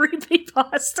in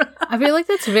creepypasta. I feel like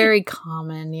that's very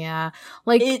common, yeah.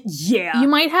 Like, yeah. You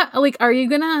might have, like, are you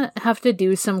gonna have to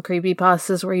do some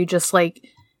creepypastas where you just, like,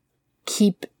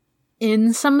 keep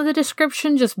in some of the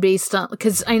description just based on,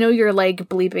 because I know you're, like,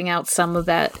 bleeping out some of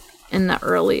that in the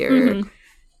earlier. Mm-hmm.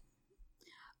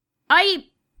 I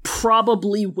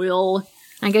probably will.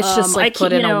 I guess just, like,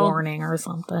 put in a warning or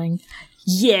something.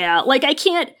 Yeah, like, I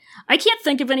can't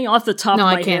think of any off the top of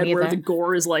my head where the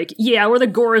gore is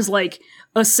like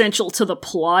essential to the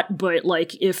plot, but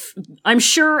like I'm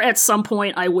sure at some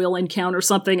point I will encounter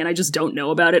something and I just don't know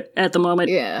about it at the moment.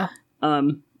 Yeah.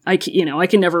 I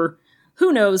can never,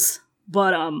 who knows,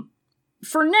 but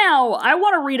for now I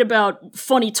want to read about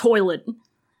Funny Toilet.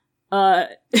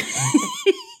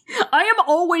 I am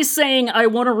always saying I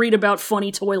want to read about Funny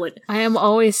Toilet. I am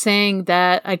always saying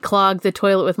that I clog the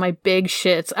toilet with my big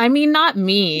shits. I mean, not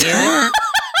me. I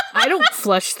don't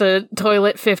flush the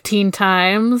toilet 15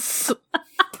 times.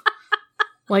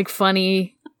 Like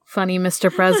funny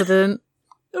Mr. President.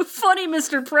 Funny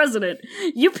Mr. President.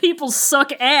 You people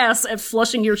suck ass at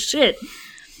flushing your shit.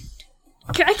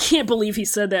 I can't believe he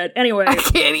said that. Anyway. I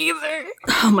can't either.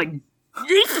 Oh my god.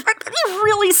 He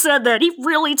really said that. He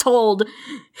really told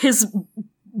his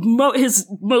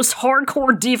most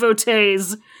hardcore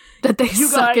devotees that they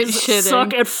suck at shitting.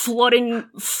 Suck at flushing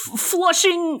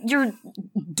your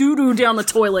doo-doo down the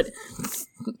toilet.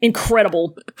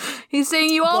 Incredible. He's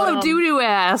saying you all have doo-doo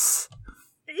ass.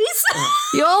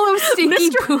 You all have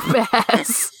stinky poop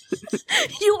ass.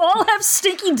 You all have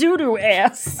stinky doo-doo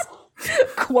ass.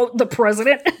 Quote the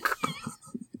president.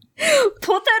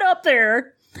 Put that up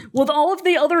there with all of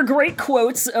the other great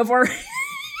quotes of our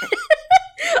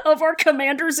of our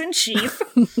commanders-in-chief.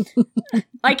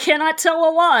 I cannot tell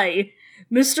a lie.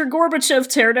 Mr. Gorbachev,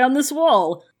 tear down this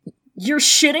wall. You're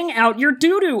shitting out your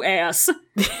doo-doo ass.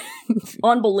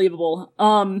 Unbelievable.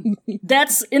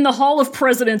 That's in the Hall of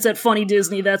Presidents at Funny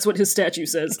Disney. That's what his statue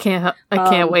says. I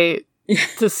can't wait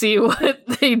to see what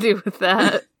they do with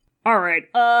that. All right.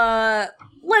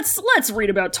 Let's read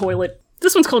about Toilet.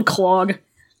 This one's called Clog.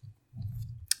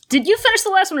 Did you finish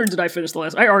the last one, or did I finish the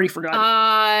last one? I already forgot.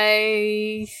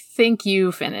 I think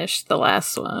you finished the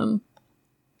last one.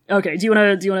 Okay, do you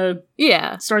wanna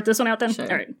yeah, start this one out then?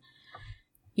 Sure. All right.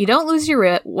 You don't lose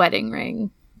your wedding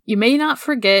ring. You may not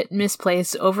forget,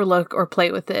 misplace, overlook, or play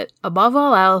with it. Above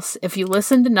all else, if you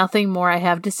listen to nothing more I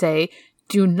have to say,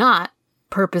 do not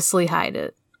purposely hide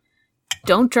it.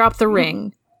 Don't drop the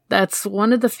ring. That's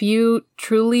one of the few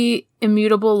truly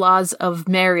immutable laws of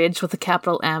marriage with a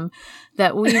capital M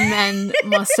that we men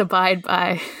must abide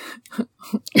by.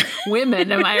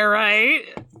 Women, am I right?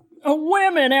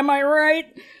 Women, am I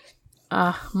right?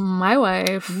 My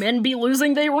wife. Men be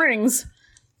losing their rings.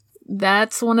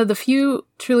 That's one of the few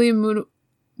truly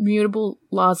immutable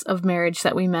laws of marriage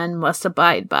that we men must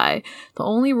abide by. The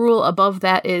only rule above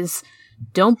that is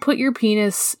don't put your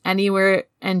penis anywhere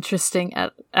interesting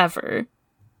ever.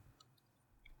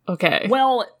 Okay.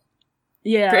 Well,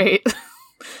 yeah. Great.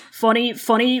 Funny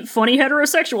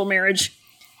heterosexual marriage.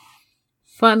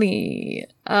 Funny.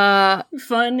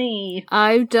 Funny.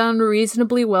 I've done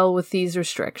reasonably well with these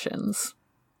restrictions. ...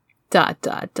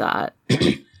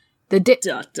 The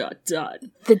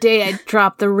day I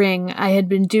dropped the ring, I had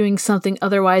been doing something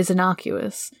otherwise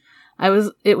innocuous.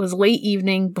 It was late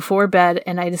evening, before bed,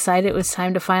 and I decided it was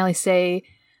time to finally say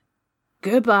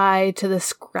goodbye to the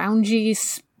scroungy,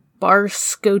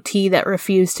 sparse goatee that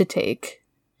refused to take.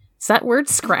 Is that word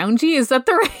scroungy? Is that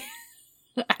the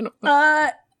right? I don't know.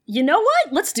 You know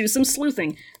what? Let's do some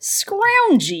sleuthing.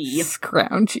 Scroungy.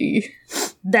 Scroungy.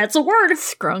 That's a word.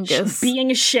 Scrungus.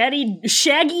 Being shabby,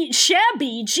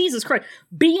 Jesus Christ.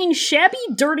 Being shabby,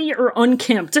 dirty, or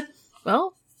unkempt.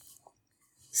 Well,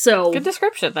 so good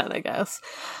description then, I guess.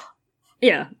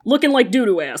 Yeah, looking like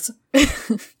doo-doo ass.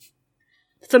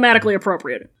 Thematically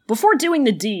appropriate. Before doing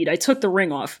the deed, I took the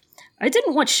ring off. I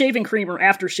didn't want shaving cream or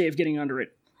aftershave getting under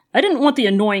it. I didn't want the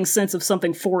annoying sense of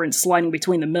something foreign sliding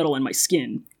between the metal and my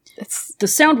skin. The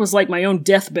sound was like my own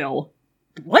death bell.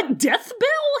 What? Death bell?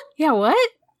 Yeah, what?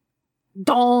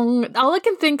 Dong. All I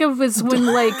can think of is when,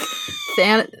 like,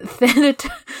 Thanatos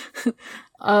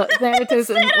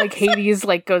and, like, Hades,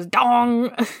 like, goes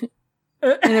dong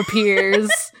and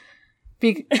appears.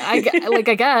 I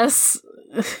guess.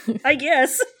 I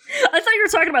guess. I thought you were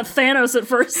talking about Thanos at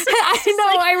first. I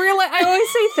know, I always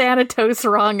say Thanatos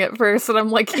wrong at first, and I'm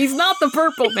like, he's not the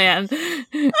purple man.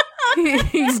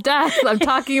 He's death. I'm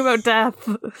talking about death.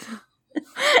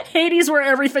 Hades, where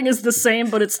everything is the same,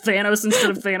 but it's Thanos instead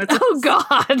of Thanatos. Oh,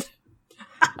 God.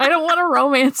 I don't want to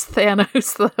romance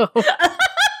Thanos, though.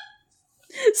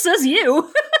 Says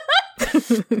you.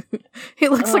 He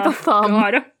looks like a thumb.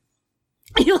 God.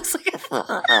 He looks like a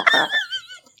thumb.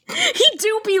 He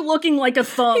do be looking like a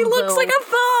thumb, He looks though. like a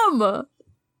thumb!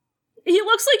 He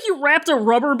looks like you wrapped a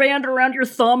rubber band around your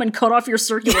thumb and cut off your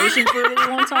circulation for a really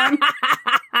long time.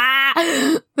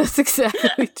 That's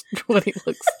exactly what he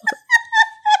looks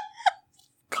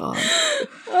like.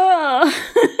 God.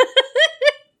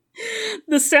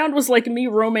 The sound was like me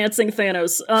romancing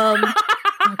Thanos.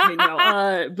 Okay,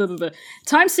 no.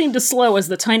 Time seemed to slow as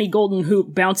the tiny golden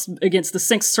hoop bounced against the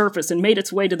sink's surface and made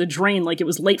its way to the drain like it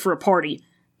was late for a party.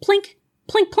 Plink,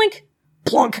 plink, plink,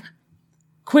 plunk.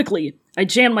 Quickly, I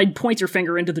jammed my pointer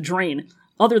finger into the drain.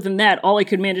 Other than that, all I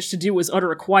could manage to do was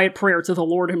utter a quiet prayer to the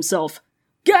Lord himself.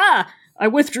 Gah! I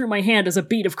withdrew my hand as a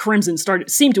bead of crimson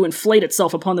seemed to inflate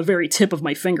itself upon the very tip of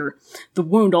my finger. The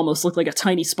wound almost looked like a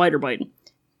tiny spider bite.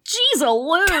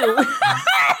 Jeez-a-loo!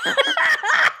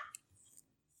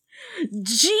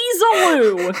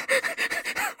 Jeez-a-loo!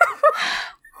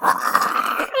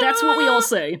 That's what we all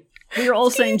say. We are all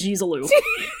saying jeez-a-loo.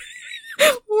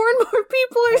 More and more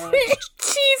people are saying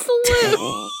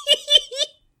jeez-a-loo.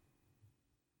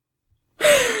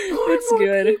 It's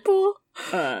good. People.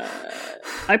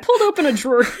 I pulled open a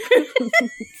drawer.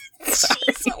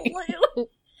 Jeez-a-loo.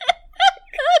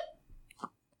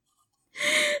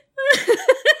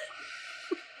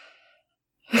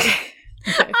 Okay.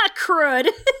 Ah, crud.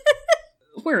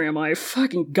 Where am I?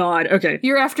 Fucking God. Okay.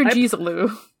 You're after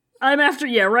Jeez-a-loo. I'm after,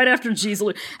 right after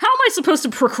Jeez-a-loo. How am I supposed to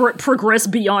progress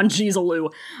beyond Jeez-a-loo?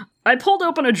 I pulled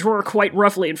open a drawer quite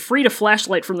roughly and freed a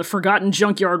flashlight from the forgotten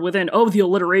junkyard within. Oh, the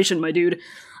alliteration, my dude.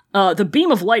 The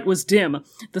beam of light was dim.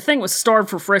 The thing was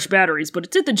starved for fresh batteries, but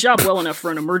it did the job well enough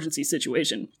for an emergency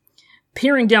situation.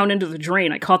 Peering down into the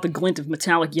drain, I caught the glint of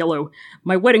metallic yellow.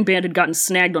 My wedding band had gotten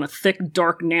snagged on a thick,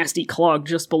 dark, nasty clog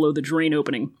just below the drain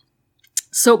opening.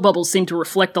 Soap bubbles seemed to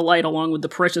reflect the light along with the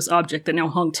precious object that now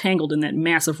hung tangled in that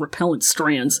mass of repellent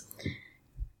strands.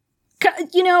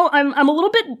 You know, I'm a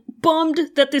little bit bummed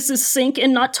that this is sink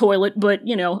and not toilet, but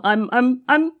you know, I'm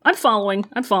following.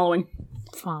 I'm following.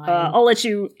 Fine. I'll let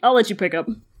you pick up.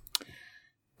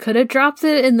 Could have dropped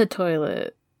it in the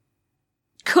toilet.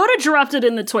 Could have dropped it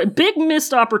in the toilet. Big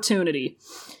missed opportunity.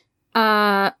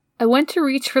 I went to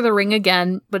reach for the ring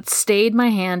again, but stayed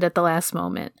my hand at the last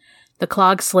moment. The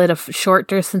clog slid a short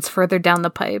distance further down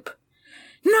the pipe.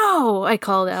 No! I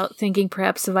called out, thinking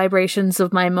perhaps the vibrations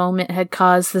of my moment had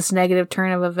caused this negative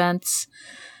turn of events.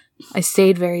 I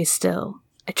stayed very still.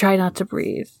 I tried not to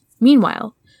breathe.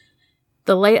 Meanwhile,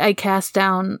 the light I cast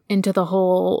down into the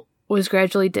hole was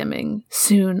gradually dimming.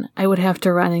 Soon, I would have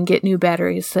to run and get new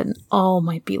batteries, then all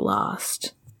might be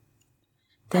lost.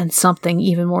 Then something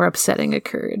even more upsetting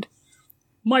occurred.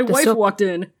 My wife walked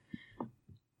in.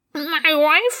 My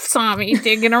wife saw me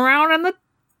digging around in the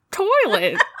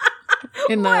toilet.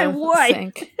 In the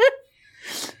sink.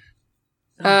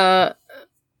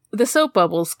 The soap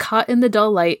bubbles caught in the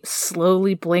dull light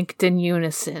slowly blinked in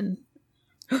unison.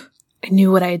 I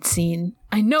knew what I had seen.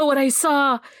 I know what I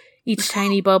saw! Each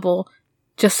tiny bubble,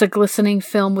 just a glistening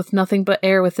film with nothing but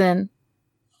air within.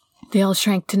 They all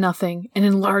shrank to nothing and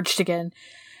enlarged again,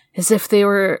 as if they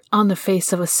were on the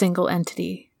face of a single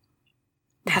entity.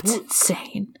 That's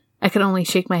insane. I could only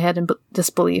shake my head in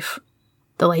disbelief.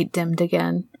 The light dimmed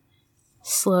again.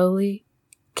 Slowly,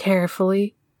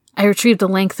 carefully, I retrieved a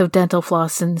length of dental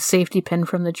floss and safety pin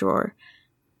from the drawer.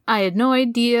 I had no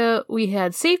idea we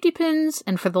had safety pins,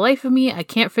 and for the life of me, I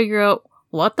can't figure out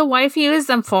what the wife used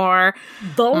them for.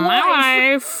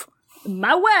 My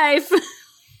wife!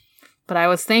 But I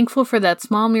was thankful for that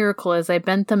small miracle as I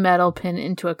bent the metal pin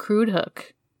into a crude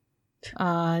hook.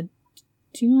 Do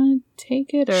you want to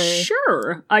take it, or...?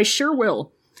 Sure, I sure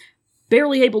will.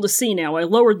 Barely able to see now, I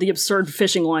lowered the absurd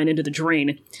fishing line into the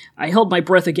drain. I held my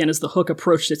breath again as the hook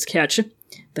approached its catch.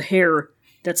 The hair,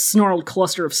 that snarled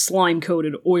cluster of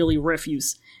slime-coated, oily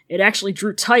refuse. It actually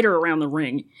drew tighter around the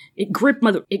ring. It gripped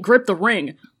the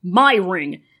ring, my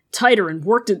ring, tighter and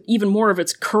worked even more of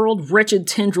its curled, wretched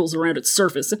tendrils around its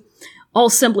surface. All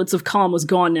semblance of calm was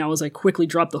gone now as I quickly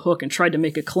dropped the hook and tried to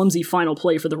make a clumsy final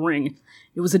play for the ring.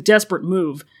 It was a desperate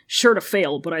move, sure to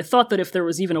fail, but I thought that if there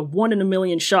was even a 1 in a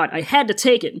million shot, I had to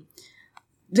take it.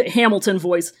 Hamilton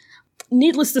voice.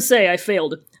 Needless to say, I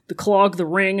failed. The clog, the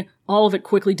ring, all of it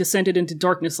quickly descended into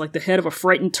darkness like the head of a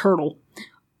frightened turtle.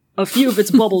 A few of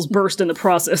its bubbles burst in the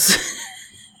process.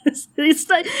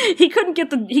 He couldn't get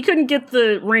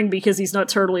the ring because he's not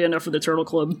turtly enough for the Turtle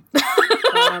Club.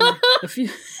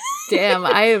 Damn,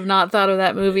 I have not thought of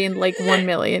that movie in like 1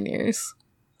 million years.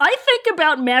 I think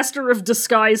about Master of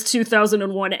Disguise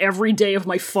 2001 every day of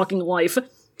my fucking life.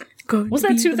 Was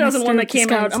that 2001 that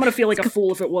came out? I'm gonna feel like a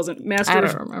fool if it wasn't. I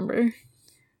don't remember.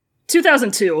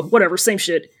 2002. Whatever, same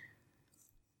shit.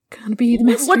 Gonna be the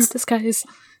Master of Disguise.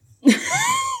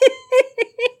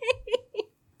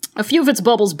 A few of its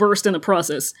bubbles burst in the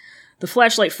process. The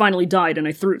flashlight finally died, and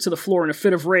I threw it to the floor in a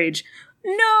fit of rage.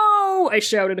 No! I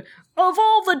shouted. Of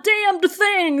all the damned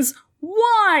things!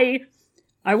 Why?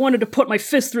 I wanted to put my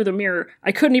fist through the mirror.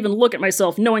 I couldn't even look at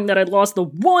myself, knowing that I'd lost the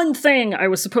one thing I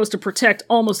was supposed to protect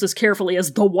almost as carefully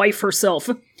as the wife herself.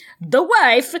 The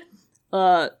wife?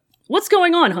 What's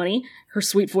going on, honey? Her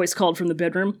sweet voice called from the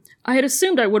bedroom. I had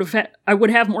assumed I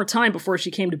would have more time before she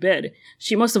came to bed.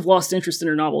 She must have lost interest in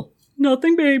her novel.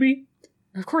 Nothing, baby.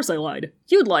 Of course I lied.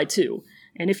 You'd lie too.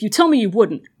 And if you tell me you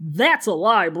wouldn't, that's a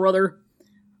lie, brother.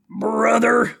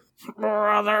 Brother.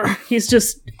 He's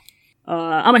just...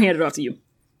 I'm gonna hand it off to you.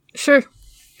 Sure.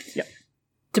 Yep.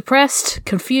 Depressed,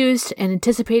 confused, and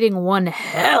anticipating one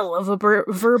hell of a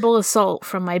verbal assault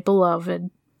from my beloved.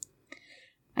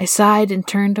 I sighed and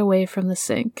turned away from the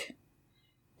sink.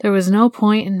 There was no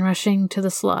point in rushing to the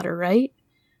slaughter, right?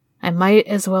 I might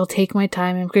as well take my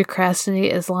time and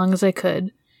procrastinate as long as I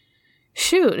could.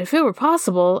 Shoot, if it were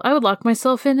possible, I would lock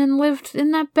myself in and live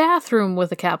in that bathroom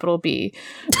with a capital B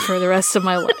for the rest of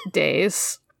my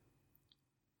days.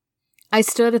 I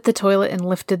stood at the toilet and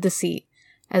lifted the seat.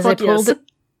 As I pulled it...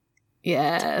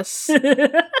 Yes.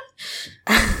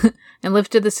 And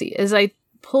lifted the seat. As I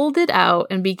pulled it out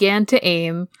and began to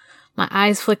aim, my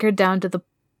eyes flickered down to the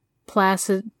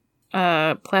placid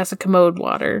commode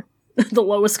water. The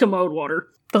lowest commode water.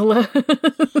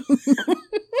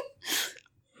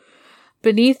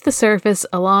 Beneath the surface,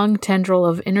 a long tendril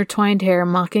of intertwined hair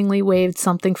mockingly waved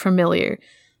something familiar,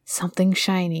 something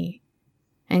shiny,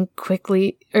 and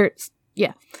quickly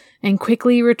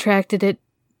retracted it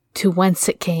to whence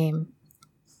it came.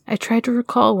 I tried to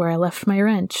recall where I left my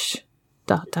wrench. ...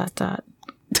 I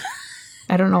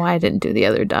don't know why I didn't do the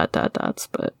other ...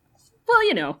 but... Well,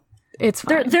 you know. It's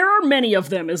fine. There are many of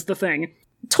them, is the thing.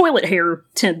 Toilet hair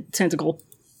tentacle.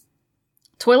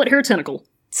 Toilet hair tentacle.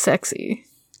 Sexy.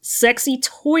 Sexy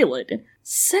toilet.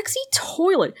 Sexy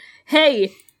toilet.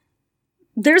 Hey,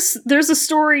 there's a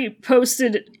story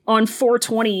posted on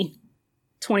 4/20,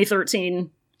 2013.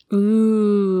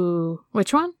 Ooh.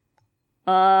 Which one?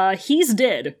 He's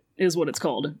Dead is what it's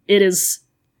called. It is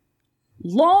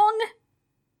long,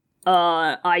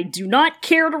 I do not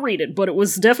care to read it, but it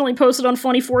was definitely posted on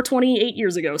Funny 420 8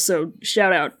 years ago, so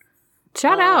shout out.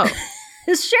 Shout out.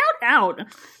 Shout out!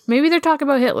 Maybe they're talking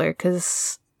about Hitler,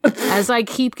 because as I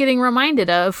keep getting reminded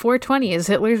of, 420 is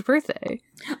Hitler's birthday.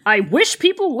 I wish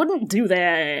people wouldn't do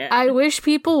that. I wish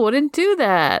people wouldn't do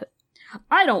that.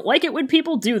 I don't like it when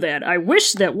people do that. I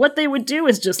wish that what they would do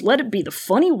is just let it be the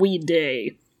funny weed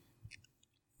day.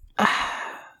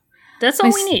 That's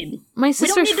all we need. We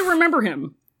don't need to remember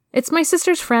him. It's my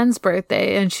sister's friend's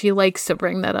birthday, and she likes to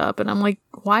bring that up, and I'm like,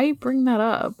 why bring that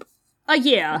up?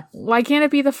 Yeah. Why can't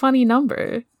it be the funny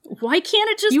number? Why can't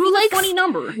it just be the funny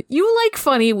number? You like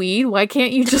funny weed, why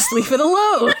can't you just leave it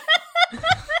alone?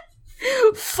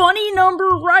 Funny number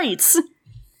rights.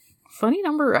 Funny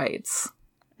number rights.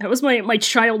 That was my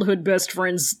childhood best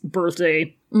friend's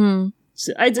birthday. Mm.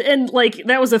 So and like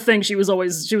that was a thing. She was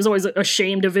always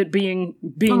ashamed of it being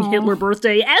Hitler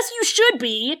birthday, as you should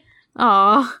be.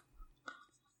 Aw.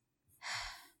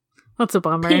 That's a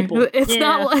bummer. People. It's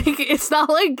not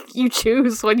like you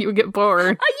choose when you get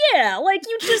born. Yeah, like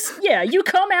you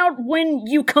come out when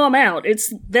you come out.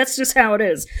 That's just how it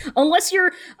is. Unless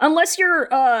you're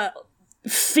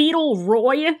fetal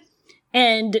Roy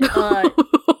and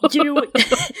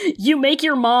you make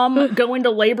your mom go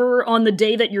into labor on the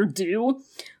day that you're due,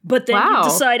 but then you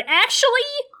decide, actually,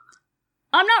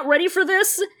 I'm not ready for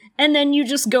this, and then you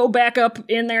just go back up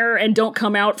in there and don't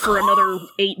come out for another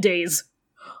 8 days.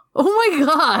 Oh my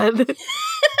god.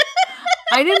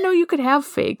 I didn't know you could have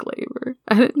fake labor.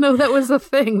 I didn't know that was a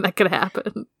thing that could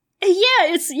happen.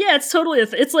 It's totally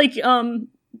it's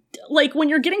like when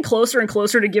you're getting closer and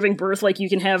closer to giving birth, like you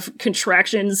can have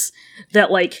contractions that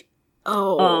like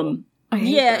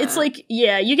it's like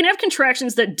you can have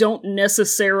contractions that don't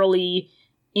necessarily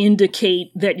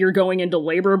indicate that you're going into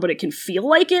labor, but it can feel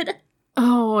like it.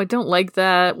 Oh, I don't like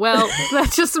that. Well,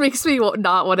 that just makes me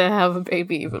not want to have a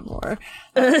baby even more.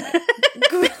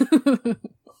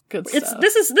 Good stuff.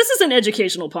 This is an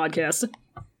educational podcast.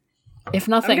 If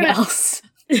nothing else.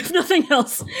 If nothing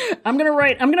else, I'm gonna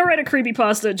write a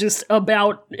creepypasta just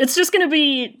about. It's just gonna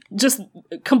be just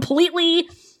completely,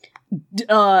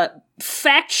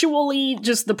 factually,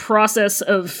 just the process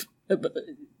of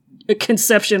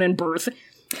conception and birth.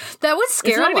 That would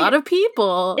scare a lot of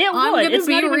people. It would. It's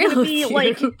not even gonna be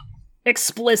like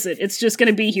explicit. It's just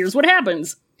gonna be here's what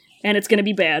happens, and it's gonna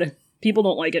be bad. People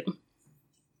don't like it.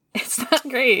 It's not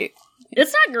great.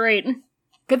 It's not great.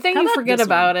 Good thing you forget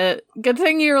about it. Good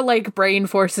thing your like brain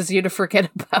forces you to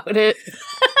forget about it,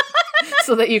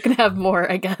 so that you can have more.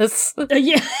 I guess.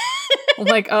 Yeah. I'm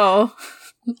like, oh.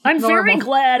 I'm very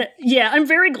glad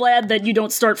that you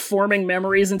don't start forming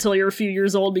memories until you're a few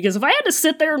years old, because if I had to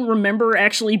sit there and remember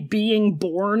actually being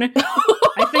born,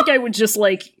 I think I would just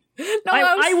like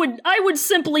I would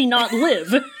simply not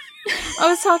live. I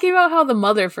was talking about how the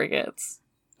mother forgets.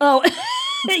 Oh,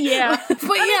 yeah. But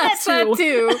yes, that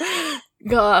too.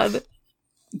 God.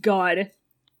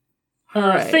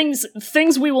 Right.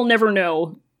 Things we will never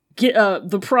know.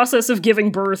 The process of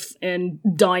giving birth and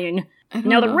dying.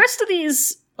 Now, the rest of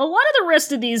these, a lot of the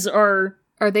rest of these are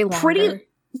they longer?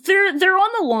 They're on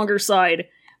the longer side.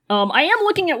 I am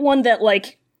looking at one that,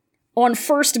 like, on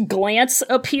first glance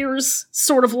appears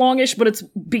sort of longish, but it's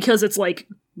because it's, like,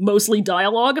 mostly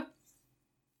dialogue.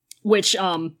 Which,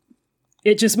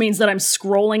 it just means that I'm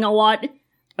scrolling a lot,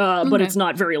 but it's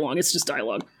not very long, it's just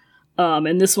dialogue.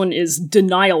 And this one is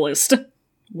Denialist,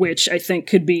 which I think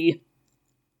could be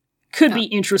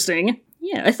interesting.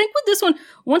 Yeah, I think with this one,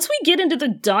 once we get into the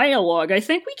dialogue, I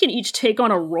think we can each take on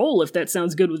a role, if that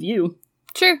sounds good with you.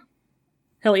 Sure.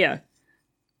 Hell yeah.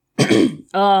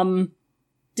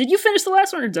 Did you finish the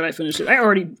last one, or did I finish it? I've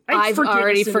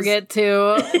already forget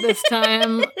to this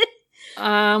time.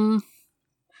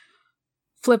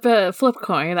 Flip a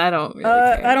coin. I don't really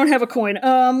care. I don't have a coin.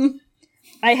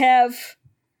 I have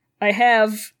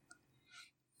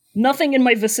nothing in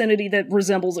my vicinity that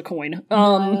resembles a coin. I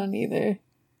don't either.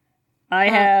 I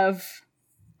have...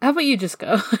 How about you just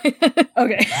go? Okay.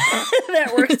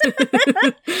 That works.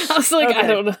 I was like, okay. I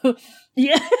don't know.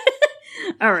 Yeah.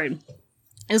 Alright.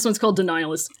 This one's called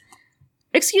Denialist.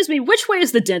 Excuse me, which way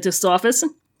is the dentist's office?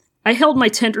 I held my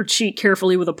tender cheek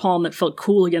carefully with a palm that felt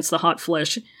cool against the hot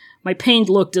flesh. My pained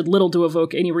look did little to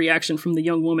evoke any reaction from the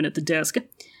young woman at the desk.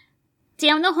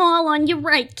 Down the hall on your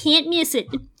right, can't miss it.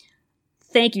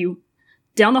 Thank you.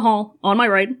 Down the hall, on my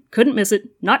right, couldn't miss it,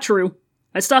 not true.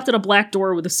 I stopped at a black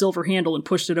door with a silver handle and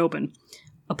pushed it open.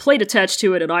 A plate attached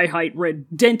to it at eye height read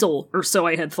dental, or so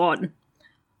I had thought.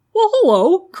 Well,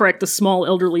 hello, cracked the small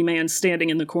elderly man standing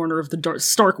in the corner of the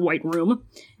stark white room.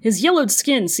 His yellowed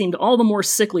skin seemed all the more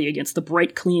sickly against the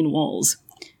bright clean walls.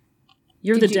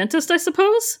 You're the dentist, I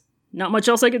suppose? not much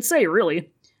else I could say,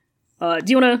 really. Do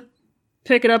you want to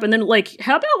pick it up? And then, like,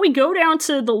 how about we go down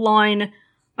to the line,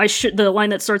 the line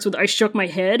that starts with, I shook my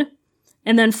head,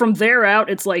 and then from there out,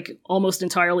 it's, like, almost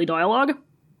entirely dialogue?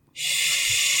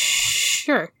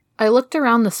 Sure. I looked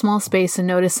around the small space and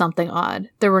noticed something odd.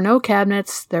 There were no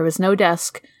cabinets, there was no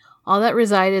desk. All that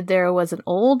resided there was an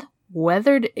old,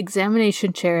 weathered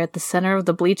examination chair at the center of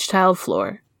the bleach-tiled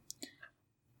floor.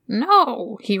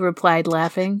 No, he replied,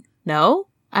 laughing. No?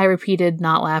 I repeated,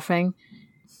 not laughing.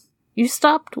 You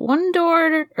stopped one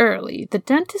door early. The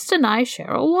dentist and I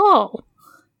share a wall.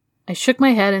 I shook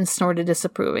my head and snorted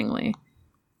disapprovingly.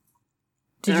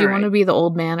 Did you want to be the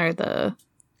old man or the...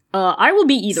 I will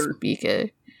be either. Speaker?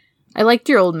 I liked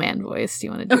your old man voice. Do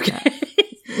you want to do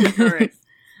that?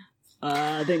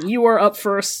 Alright. Then you are up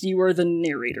first. You are the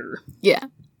narrator. Yeah.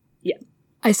 Yeah.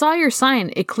 I saw your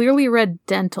sign. It clearly read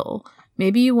dental.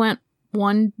 Maybe you went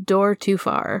one door too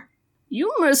far.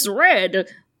 You misread.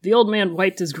 The old man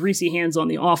wiped his greasy hands on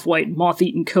the off-white,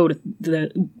 moth-eaten coat. The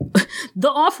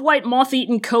off-white,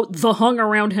 moth-eaten coat that hung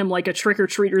around him like a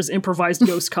trick-or-treater's improvised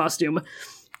ghost costume.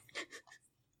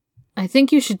 I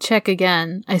think you should check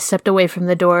again. I stepped away from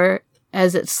the door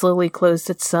as it slowly closed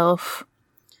itself.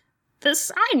 The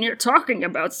sign you're talking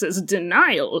about says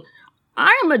denial.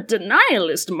 I'm a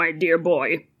denialist, my dear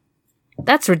boy.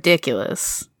 That's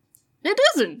ridiculous. It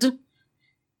isn't.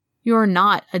 You're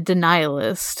not a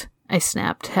denialist, I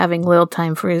snapped, having little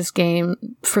time for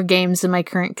games in my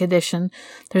current condition.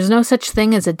 There's no such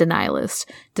thing as a denialist.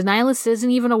 Denialist isn't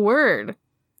even a word.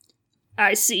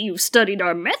 I see you've studied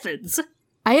our methods.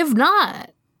 I have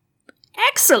not.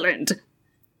 Excellent.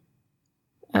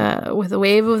 With a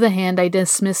wave of the hand, I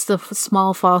dismissed the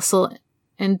small fossil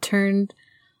and turned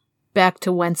back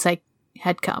to whence I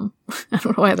had come. I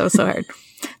don't know why that was so hard.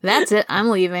 That's it. I'm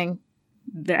leaving.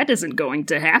 That isn't going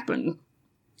to happen.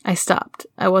 I stopped.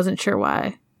 I wasn't sure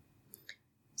why.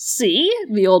 See?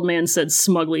 The old man said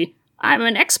smugly. I'm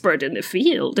an expert in the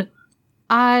field.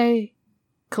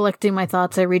 Collecting my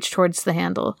thoughts, I reached towards the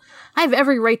handle. I have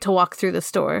every right to walk through this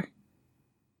door.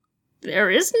 There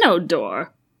is no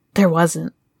door. There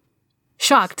wasn't.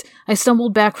 Shocked, I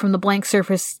stumbled back from the blank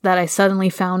surface that I suddenly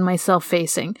found myself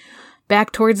facing.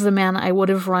 Back towards the man I would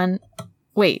have run...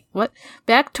 Wait, what?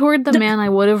 Back toward the man I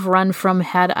would have run from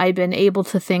had I been able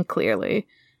to think clearly.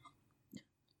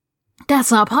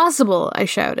 That's not possible, I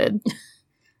shouted.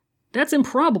 That's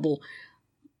improbable.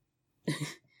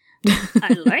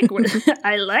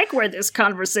 I like where this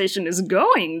conversation is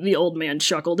going, the old man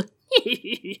chuckled.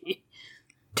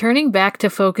 Turning back to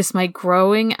focus my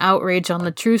growing outrage on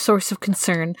the true source of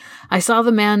concern, I saw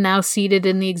the man now seated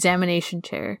in the examination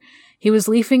chair. He was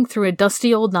leafing through a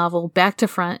dusty old novel, back to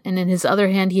front, and in his other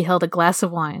hand he held a glass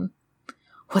of wine.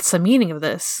 What's the meaning of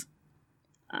this?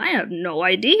 I have no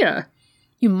idea.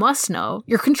 You must know.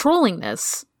 You're controlling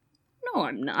this. No,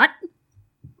 I'm not.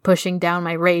 Pushing down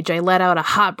my rage, I let out a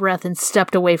hot breath and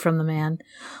stepped away from the man.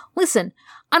 Listen,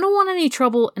 I don't want any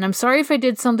trouble, and I'm sorry if I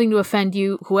did something to offend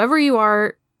you, whoever you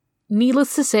are.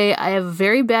 Needless to say, I have a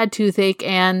very bad toothache,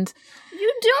 and...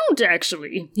 You don't,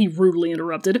 actually, he rudely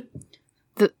interrupted.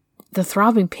 The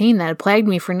throbbing pain that had plagued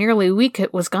me for nearly a week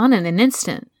was gone in an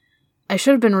instant. I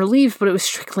should have been relieved, but it was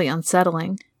strictly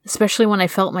unsettling, especially when I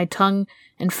felt my tongue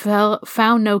and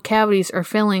found no cavities or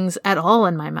fillings at all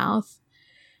in my mouth.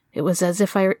 It was as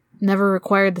if I never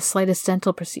required the slightest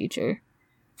dental procedure.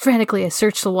 Frantically, I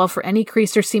searched the wall for any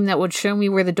crease or seam that would show me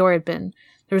where the door had been.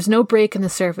 There was no break in the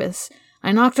surface.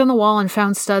 I knocked on the wall and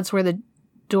found studs where the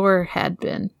door had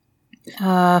been.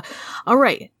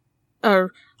 Alright,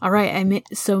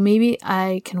 so maybe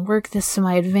I can work this to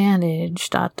my advantage, ...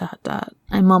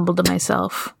 I mumbled to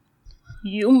myself.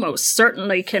 You most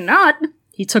certainly cannot.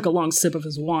 He took a long sip of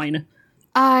his wine.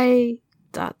 My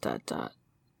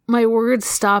words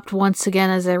stopped once again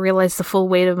as I realized the full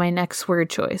weight of my next word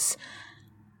choice.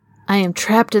 I am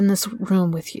trapped in this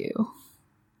room with you.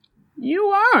 You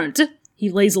aren't. He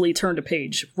lazily turned a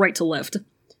page, right to left.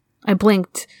 I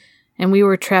blinked, and we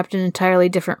were trapped in an entirely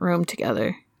different room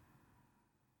together.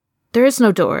 There is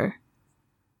no door.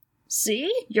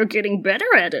 See? You're getting better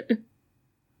at it.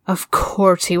 Of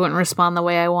course he wouldn't respond the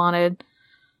way I wanted.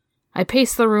 I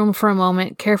paced the room for a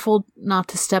moment, careful not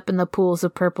to step in the pools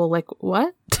of purple what?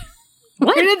 What?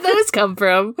 Where did those come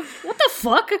from? What the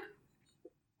fuck?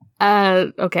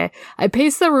 Okay. I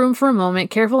paced the room for a moment,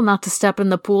 careful not to step in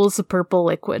the pools of purple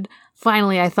liquid.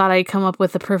 Finally, I thought I'd come up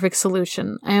with the perfect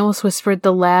solution. I almost whispered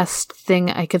the last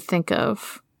thing I could think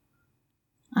of.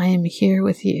 I am here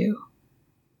with you.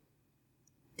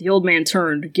 The old man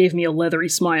turned, gave me a leathery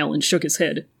smile, and shook his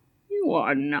head. You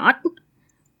are not.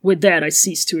 With that, I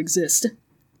ceased to exist.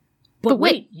 But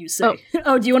wait, you say.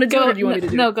 Oh, do you want to do it or do you want me to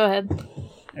do it? No, go ahead.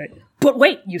 All right. But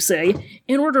wait, you say,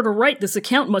 in order to write this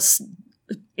account,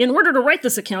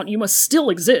 you must still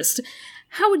exist.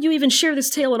 How would you even share this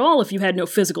tale at all if you had no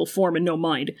physical form and no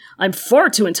mind? I'm far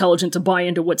too intelligent to buy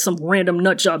into what some random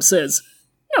nutjob says.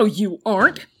 No, you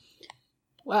aren't.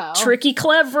 Wow. Tricky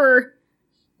clever.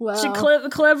 Wow.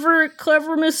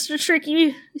 Clever Mr.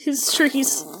 Tricky. His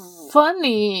tricky's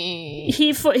funny.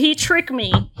 He tricked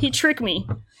me.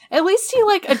 At least he,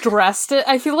 like, addressed it.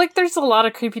 I feel like there's a lot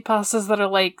of creepypastas that are,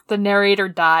 like, the narrator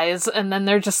dies, and then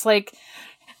they're just like,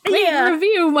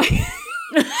 review my...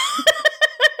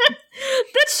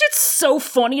 That shit's so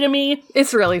funny to me.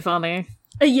 It's really funny.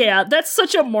 Yeah, that's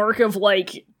such a mark of,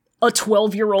 like, a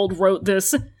 12-year-old wrote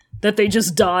this, that they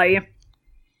just die.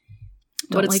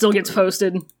 But it still gets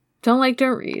posted. Don't like,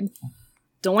 don't read.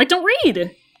 Don't like, don't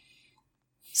read.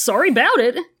 Sorry about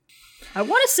it. I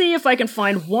want to see if I can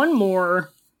find one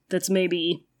more that's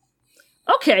maybe...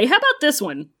 Okay, how about this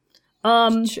one?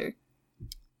 Sure.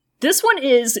 This one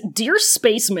is Dear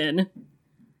Spaceman.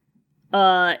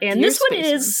 And Dear this one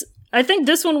Spaceman. Is... I think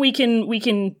this one we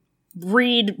can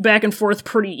read back and forth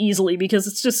pretty easily because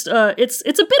it's just, it's a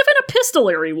bit of an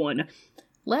epistolary one.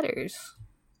 Letters.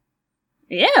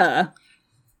 Yeah.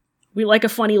 We like a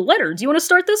funny letter. Do you want to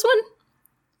start this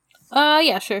one?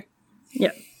 Yeah, sure.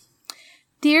 Yeah.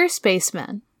 Dear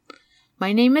Spaceman,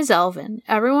 my name is Elvin.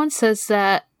 Everyone says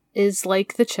that is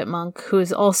like the chipmunk, who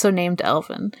is also named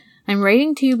Elvin. I'm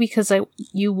writing to you because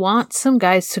you want some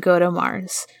guys to go to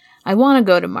Mars. I want to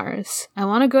go to Mars. I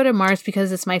want to go to Mars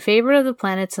because it's my favorite of the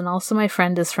planets and also my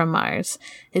friend is from Mars.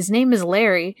 His name is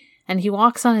Larry, and he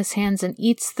walks on his hands and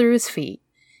eats through his feet.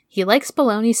 He likes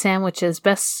bologna sandwiches,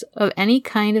 best of any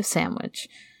kind of sandwich.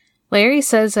 Larry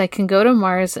says I can go to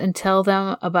Mars and tell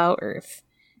them about Earth.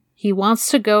 He wants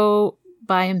to go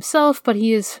by himself, but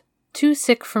he is too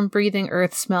sick from breathing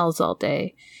Earth smells all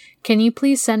day. Can you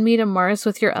please send me to Mars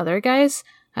with your other guys?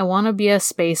 I want to be a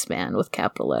spaceman with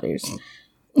capital letters.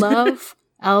 Love,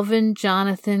 Alvin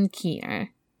Jonathan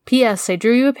Keener. P.S. I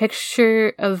drew you a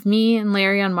picture of me and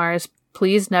Larry on Mars.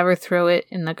 Please never throw it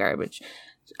in the garbage.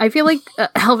 I feel like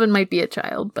Alvin might be a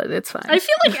child, but it's fine. I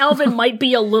feel like Alvin might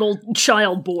be a little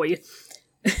child boy.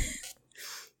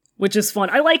 Which is fun.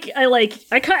 I like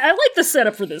the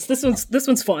setup for this. This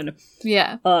one's fun.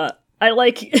 Yeah. I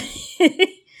like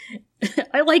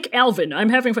I like Alvin. I'm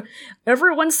having fun.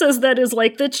 Everyone says that is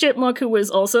like the chipmunk who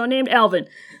was also named Alvin.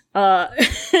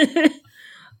 Okay,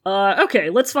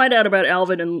 let's find out about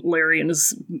Alvin and Larry and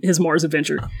his Mars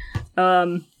adventure.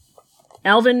 Alvin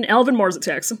Mars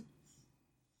attacks.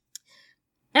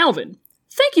 Alvin,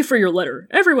 thank you for your letter.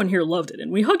 Everyone here loved it,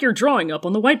 and we hung your drawing up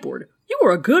on the whiteboard. You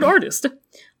were a good artist.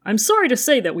 I'm sorry to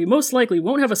say that we most likely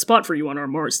won't have a spot for you on our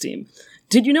Mars team.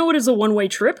 Did you know it is a one-way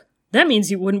trip? That means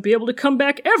you wouldn't be able to come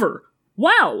back ever.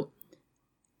 Wow!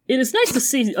 It is nice to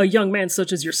see a young man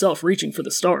such as yourself reaching for the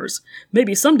stars.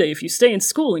 Maybe someday if you stay in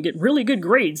school and get really good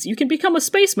grades, you can become a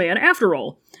spaceman after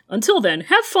all. Until then,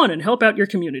 have fun and help out your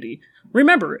community.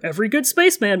 Remember, every good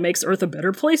spaceman makes Earth a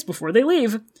better place before they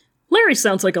leave. Larry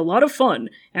sounds like a lot of fun,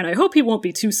 and I hope he won't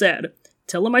be too sad.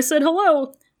 Tell him I said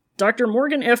hello. Dr.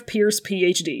 Morgan F. Pierce,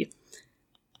 Ph.D.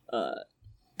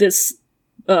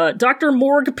 Dr.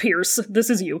 Morg Pierce, this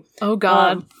is you. Oh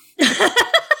god.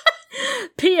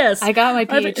 P.S. I got my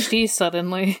PhD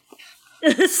suddenly.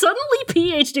 Suddenly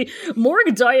PhD.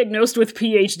 Morg diagnosed with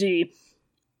PhD.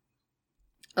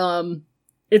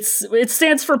 It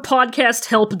stands for Podcast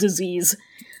Help Disease.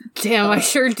 Damn, I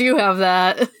sure do have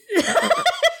that.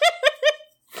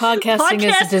 Podcasting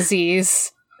is a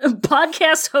disease.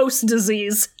 Podcast host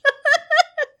disease.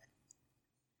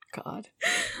 God.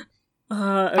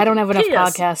 I don't have enough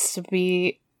podcasts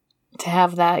to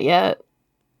have that yet.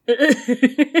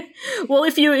 Well,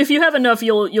 if you have enough,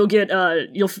 you'll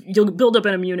build up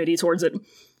an immunity towards it.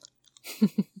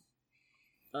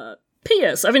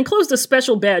 P.S. I've enclosed a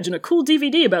special badge and a cool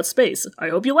DVD about space. I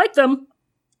hope you like them.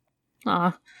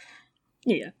 Aw.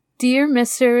 Yeah. Dear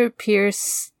Mr.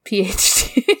 Pierce,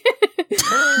 Ph.D.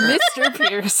 Mr.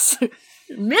 Pierce.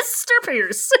 Mr.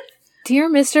 Pierce. Dear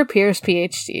Mr. Pierce,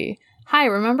 Ph.D. Hi,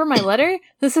 remember my letter?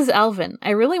 This is Alvin.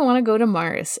 I really want to go to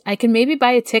Mars. I can maybe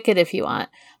buy a ticket if you want.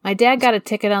 My dad got a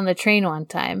ticket on the train one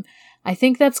time. I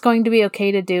think that's going to be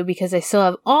okay to do because I still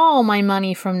have all my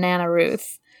money from Nana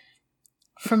Ruth.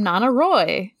 From Nana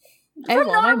Roy. I have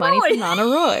all my money from Nana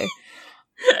Roy.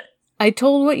 I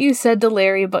told what you said to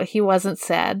Larry, but he wasn't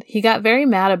sad. He got very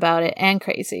mad about it and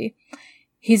crazy.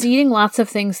 He's eating lots of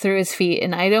things through his feet,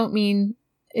 and I don't mean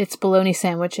it's bologna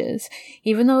sandwiches,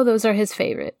 even though those are his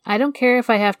favorite. I don't care if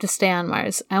I have to stay on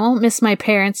Mars. I won't miss my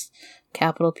parents,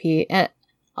 capital P.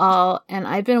 all, and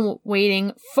I've been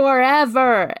waiting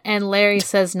forever. And Larry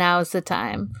says now's the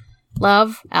time.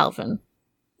 Love, Alvin.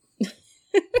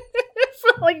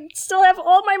 I still have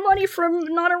all my money from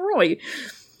Nana Roy.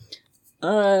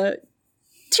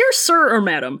 Dear Sir or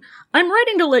Madam, I'm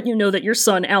writing to let you know that your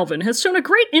son, Alvin, has shown a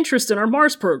great interest in our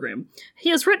Mars program. He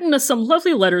has written us some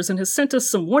lovely letters and has sent us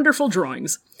some wonderful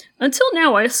drawings. Until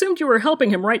now, I assumed you were helping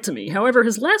him write to me. However,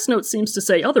 his last note seems to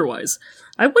say otherwise.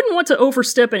 I wouldn't want to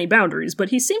overstep any boundaries, but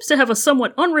he seems to have a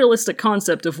somewhat unrealistic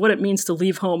concept of what it means to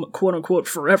leave home, quote-unquote,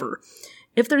 forever.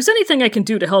 If there's anything I can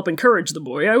do to help encourage the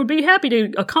boy, I would be happy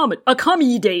to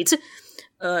accommodate.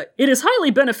 It is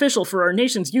highly beneficial for our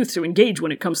nation's youth to engage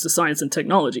when it comes to science and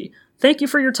technology. Thank you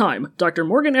for your time. Dr.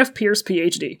 Morgan F. Pierce,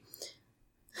 Ph.D.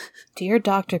 Dear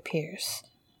Dr. Pierce,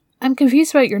 I'm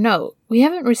confused about your note. We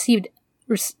haven't received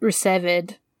we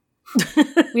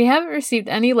haven't received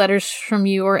any letters from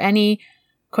you or any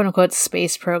quote-unquote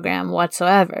space program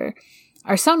whatsoever.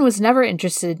 Our son was never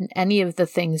interested in any of the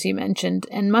things you mentioned,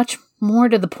 and much more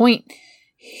to the point,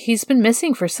 he's been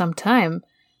missing for some time.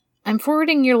 I'm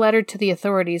forwarding your letter to the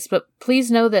authorities, but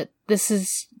please know that this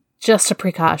is just a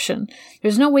precaution.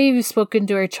 There's no way you've spoken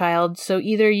to our child, so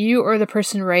either you or the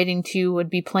person writing to you would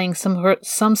be playing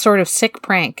some sort of sick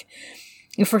prank.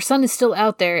 If our son is still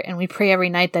out there, and we pray every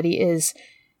night that he is,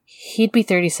 he'd be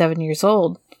 37 years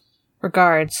old.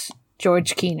 Regards,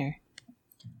 George Keener.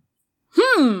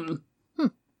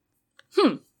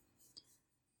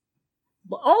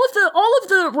 All of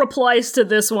the replies to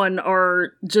this one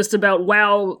are just about,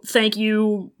 wow, thank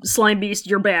you, Slime Beast,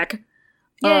 you're back.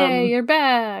 Yay, you're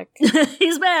back.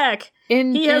 He's back.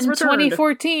 He has returned.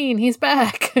 2014, he's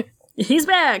back. He's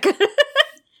back.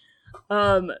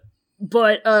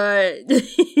 But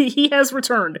he has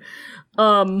returned.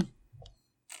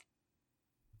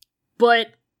 But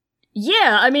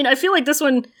yeah, I mean, I feel like this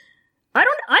one,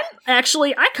 I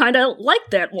kind of like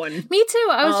that one. Me too.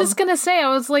 I was just gonna say,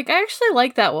 I actually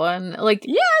like that one. Like,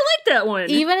 yeah, I like that one.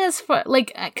 Even as far,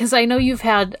 like, because I know you've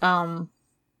had,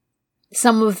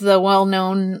 some of the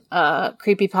well-known,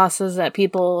 creepypastas that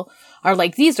people are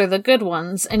like, these are the good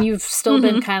ones, and you've still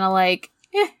been kind of like,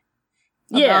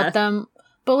 about them.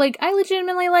 But, like, I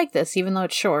legitimately like this, even though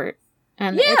it's short.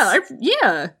 And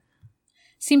yeah.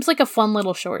 Seems like a fun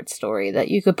little short story that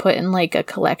you could put in, like, a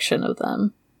collection of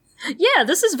them. Yeah,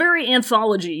 this is very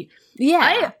anthology. Yeah.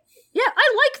 I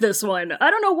like this one.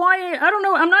 I don't know why,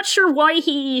 I'm not sure why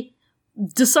he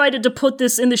decided to put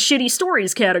this in the shitty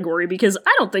stories category, because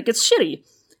I don't think it's shitty.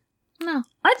 No.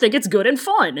 I think it's good and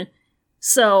fun.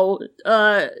 So,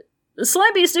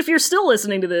 Slime Beast, if you're still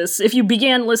listening to this, if you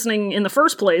began listening in the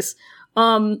first place,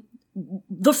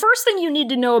 the first thing you need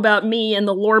to know about me and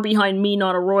the lore behind me,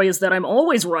 Nana Roy, is that I'm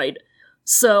always right.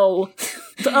 So,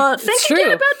 think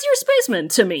again about Dear Spaceman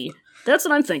to me. That's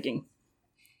what I'm thinking.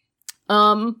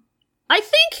 I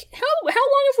think, how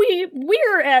long have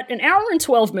we're at an hour and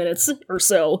 12 minutes or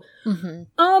so. Mm-hmm.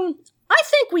 I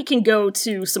think we can go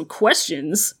to some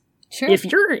questions. Sure. If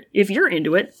you're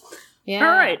into it. Yeah.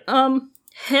 All right.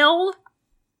 Hell.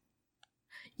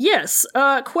 Yes.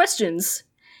 Questions.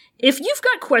 If you've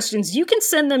got questions, you can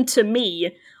send them to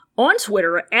me on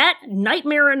Twitter at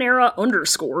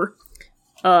 @nightmarinera_.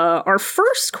 Our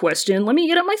first question, let me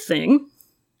get my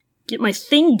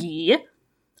thingy.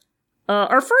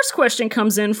 Our first question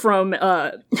comes in from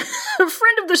a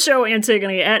friend of the show,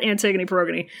 Antigone, at Antigone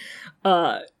Progony,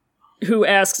 who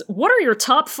asks, what are your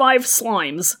top 5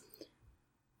 slimes?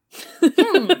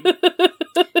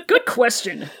 Good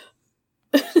question.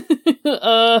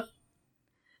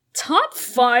 Top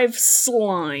 5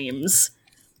 slimes.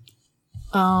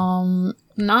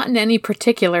 Not in any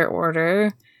particular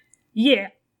order. Yeah.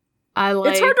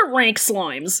 It's hard to rank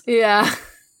slimes. Yeah.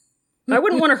 I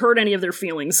wouldn't want to hurt any of their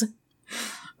feelings.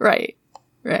 Right.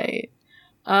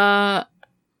 I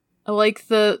like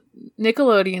the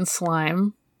Nickelodeon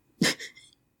slime.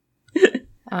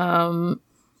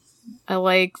 I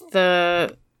like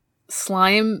the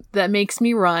slime that makes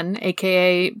me run,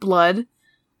 aka blood.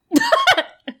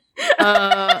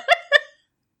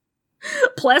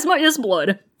 Plasma is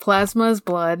blood. Plasma is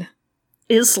blood.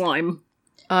 Is slime.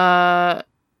 The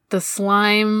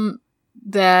slime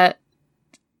that...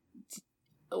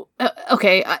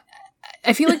 okay,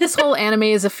 I feel like this whole anime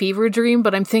is a fever dream,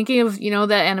 but I'm thinking of,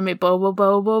 that anime Bo.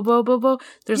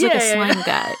 There's like a slime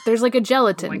guy. There's like a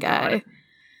gelatin guy. God.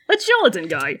 A gelatin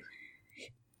guy.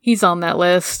 He's on that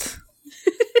list.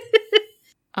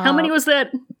 How many was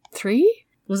that? 3?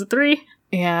 Was it 3?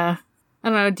 Yeah. I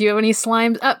don't know. Do you have any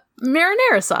slimes?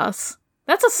 Marinara sauce.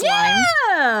 That's a slime.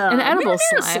 Yeah! An edible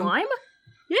slime.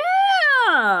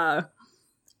 Yeah!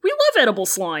 We love edible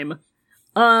slime.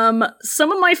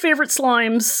 Some of my favorite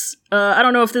slimes, I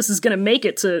don't know if this is gonna make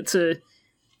it to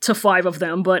 5 of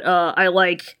them, but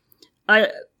I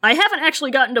haven't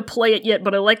actually gotten to play it yet,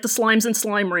 but I like the slimes in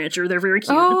Slime Rancher. They're very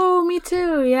cute. Oh, me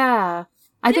too, yeah.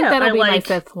 I think that'll be my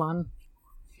 5th one.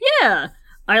 Yeah.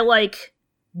 I like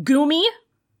Goomy.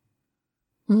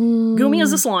 Goomy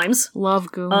is the slimes.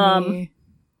 Love Goomy.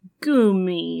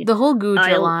 Goomy. The whole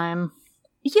Guja line.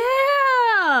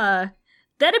 Yeah!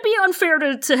 That'd be unfair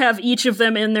to have each of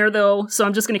them in there, though, so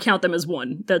I'm just gonna count them as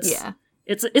one.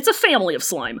 It's a family of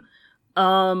slime.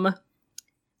 I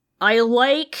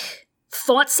like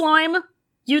Thought Slime,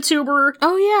 YouTuber.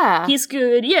 Oh, yeah. He's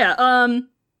good. Yeah,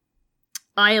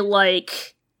 I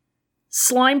like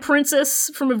Slime Princess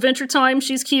from Adventure Time.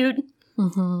 She's cute.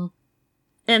 Mm-hmm.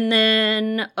 And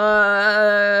then,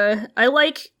 I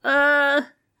like,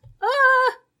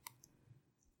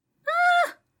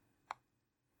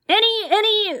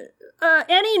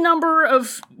 any number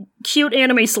of cute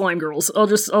anime slime girls. I'll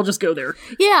just go there.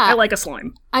 Yeah. I like a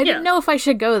slime. I didn't know if I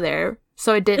should go there,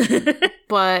 so I didn't.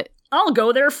 But I'll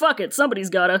go there. Fuck it. Somebody's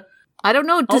gotta. I don't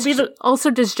know. Also,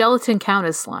 does gelatin count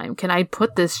as slime? Can I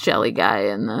put this jelly guy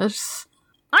in this?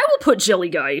 I will put jelly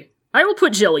guy. I will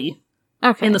put jelly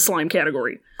in the slime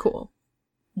category. Cool.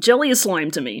 Jelly is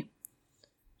slime to me.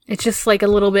 It's just like a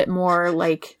little bit more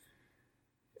like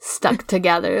stuck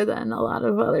together than a lot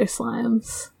of other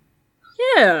slimes.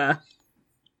 Yeah.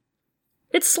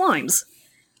 It's slimes.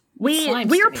 We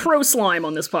are pro slime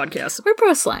on this podcast. We're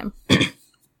pro slime.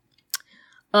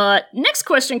 Next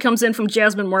question comes in from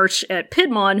Jasmine March at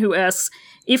Pidmon, who asks,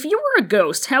 if you were a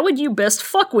ghost, how would you best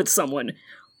fuck with someone?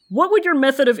 What would your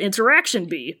method of interaction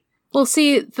be? Well,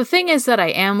 see, the thing is that I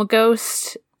am a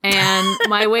ghost, and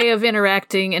my way of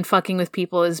interacting and fucking with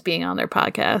people is being on their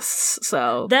podcasts,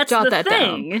 so jot that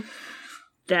down.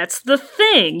 That's the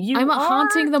thing. I'm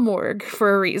haunting the morgue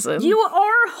for a reason. You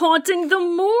are haunting the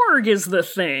morgue is the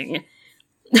thing.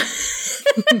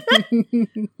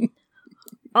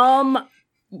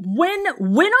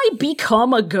 When I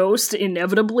become a ghost,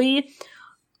 inevitably,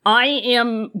 I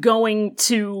am going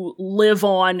to live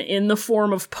on in the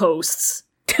form of posts.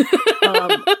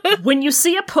 When you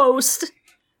see a post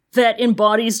that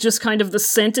embodies just kind of the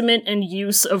sentiment and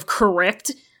use of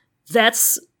correct,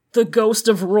 that's the ghost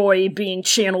of Roy being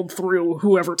channeled through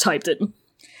whoever typed it.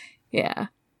 Yeah.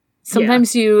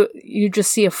 Sometimes you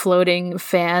just see a floating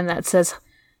fan that says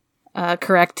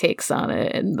correct takes on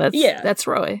it, and that's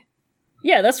Roy.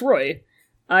 Yeah, that's Roy.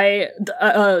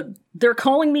 They're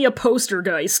calling me a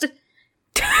postergeist.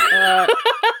 Postergeist.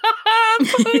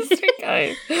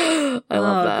 I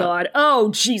love that. Oh, God.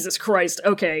 Oh, Jesus Christ.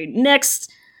 Okay,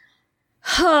 next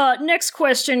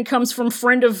question comes from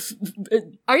friend of...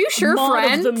 Are you sure,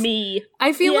 friend? Of the me.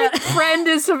 I feel like friend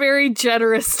is a very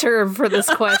generous term for this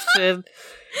question.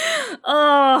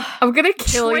 I'm gonna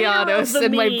kill Janos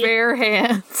in my bare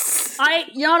hands.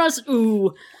 Janos,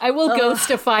 ooh. I will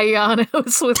ghostify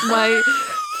Janos with my...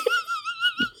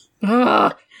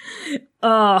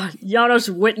 Janos,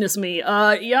 witness me.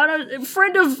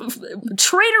 Janos,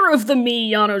 traitor of the me,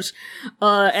 Janos,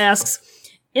 asks,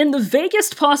 in the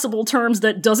vaguest possible terms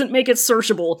that doesn't make it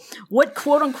searchable, what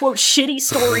quote-unquote shitty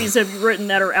stories have you written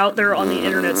that are out there on the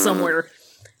internet somewhere?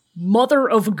 Mother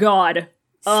of God.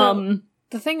 So,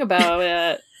 the thing about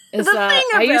it is that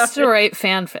I used to write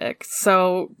fanfic,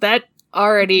 so that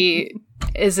already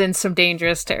is in some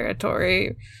dangerous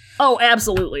territory. Oh,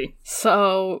 absolutely.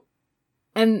 So,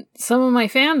 and some of my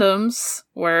fandoms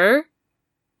were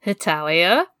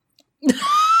Hetalia.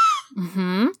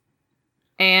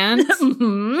 And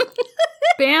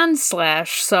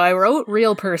Bandslash. So I wrote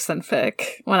real person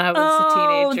fic when I was a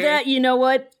teenager. That, you know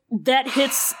what?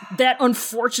 That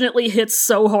unfortunately hits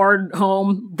so hard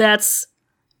home. That's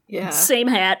same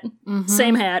hat.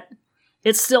 Same hat.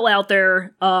 It's still out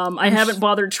there. I haven't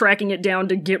bothered tracking it down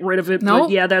to get rid of it, but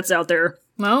yeah, that's out there.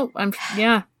 No,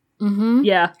 Yeah.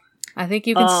 I think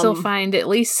you can still find at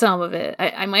least some of it.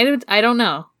 I might have, I don't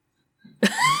know.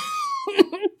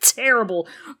 Terrible.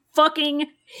 Fucking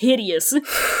hideous.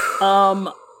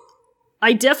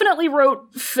 I definitely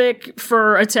wrote fic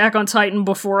for Attack on Titan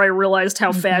before I realized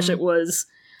how fash it was.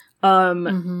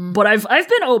 But I've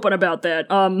been open about that.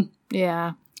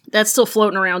 Yeah. That's still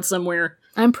floating around somewhere.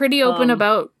 I'm pretty open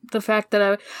about the fact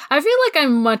that I feel like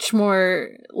I'm much more,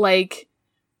 like,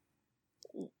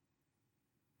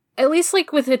 at least,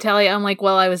 like, with Hetalia, I'm like,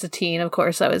 well, I was a teen, of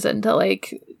course I was into,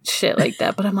 like, shit like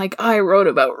that, but I'm like, I wrote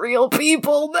about real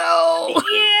people, no!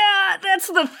 Yeah, that's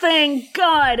the thing,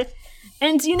 God!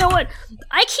 And you know what?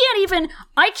 I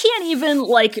can't even,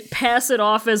 like, pass it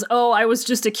off as, oh, I was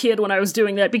just a kid when I was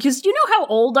doing that, because you know how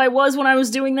old I was when I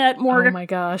was doing that, Morgan? Oh my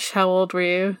gosh, how old were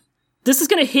you? This is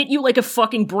gonna hit you like a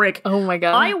fucking brick. Oh my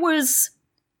god.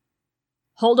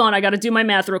 Hold on, I gotta do my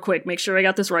math real quick, make sure I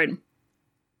got this right.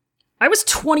 I was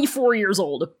 24 years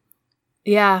old.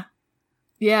 Yeah.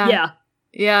 Yeah.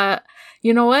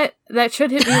 You know what? That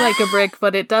should hit me like a brick,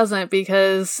 but it doesn't,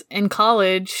 because in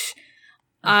college,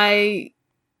 I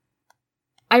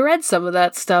read some of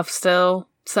that stuff still.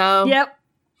 So Yep.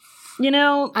 You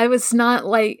know, I was not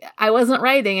like, I wasn't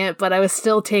writing it, but I was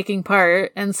still taking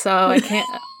part, and so I can't.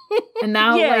 And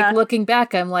now, Yeah. like, looking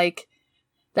back, I'm like,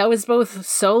 that was both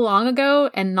so long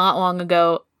ago and not long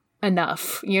ago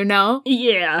enough, you know?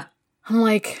 yeah. I'm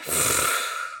like,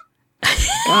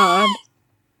 God.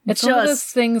 It's one of those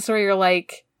Just- things where you're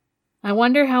like, I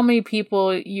wonder how many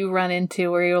people you run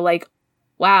into where you're like,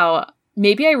 wow,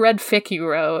 maybe I read fic you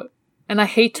wrote, and I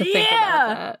hate to think Yeah.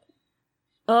 about that.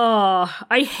 Oh,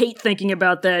 I hate thinking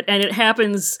about that, and it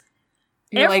happens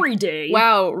You're like, every day.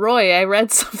 wow, Roy, I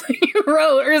read something you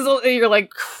wrote, or something. You're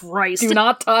like, Christ. do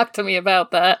not talk to me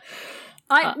about that.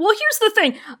 Well, here's the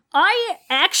thing. I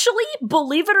actually,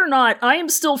 believe it or not, I am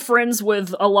still friends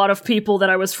with a lot of people that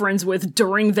I was friends with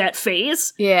during that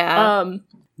phase. Yeah.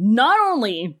 Not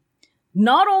only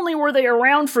were they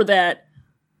around for that,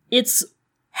 it's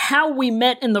how we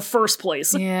met in the first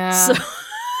place. Yeah. So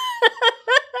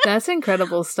That's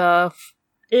incredible stuff.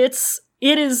 it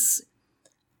is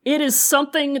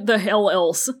something the hell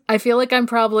else. I feel like I'm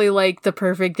probably like the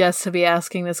perfect guest to be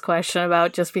asking this question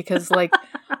about, just because like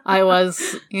I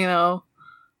was, you know,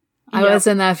 I Yep. was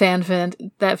in that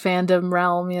fandom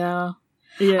realm, you know.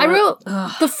 Yeah. I wrote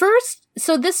the first,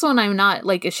 so this one I'm not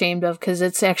like ashamed of, because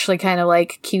it's actually kind of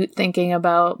like cute thinking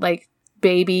about like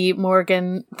baby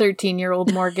Morgan,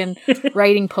 13-year-old Morgan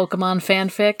writing Pokemon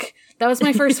fanfic. That was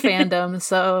my first fandom,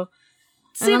 so.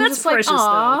 See, and I'm that's just like, precious,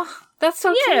 aw, that's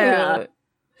so Yeah. cute.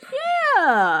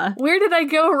 Yeah. Where did I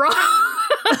go wrong?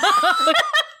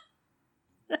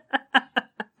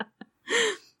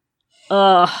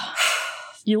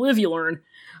 You live, you learn.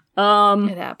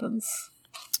 It happens.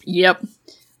 Yep.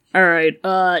 All right.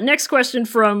 Next question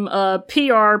from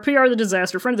PR the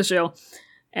Disaster, friend of the show,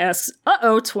 asks,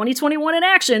 2021 in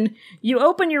action. You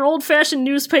open your old-fashioned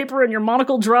newspaper and your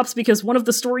monocle drops because one of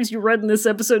the stories you read in this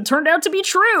episode turned out to be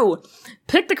true.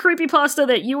 Pick the creepypasta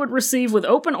that you would receive with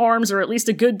open arms, or at least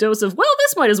a good dose of, well,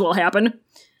 this might as well happen.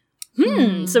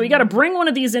 So we gotta bring one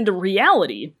of these into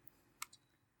reality.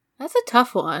 That's a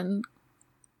tough one.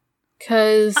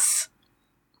 Because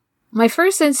my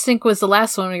first instinct was the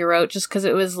last one we wrote, just because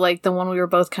it was like the one we were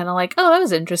both kind of like, oh, that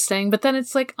was interesting. But then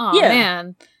it's like, oh, Yeah.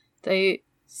 man,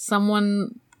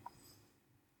 someone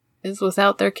is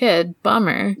without their kid.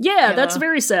 Bummer. Yeah, that's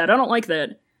very sad. I don't like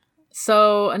that.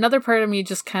 So another part of me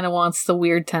just kind of wants the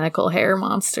weird tentacle hair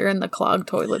monster in the clogged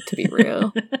toilet to be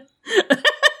real.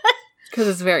 Because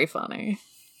it's very funny.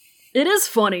 It is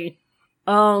funny.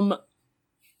 I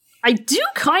do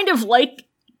kind of like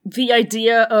the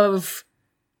idea of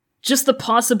just the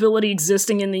possibility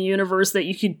existing in the universe that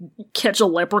you could catch a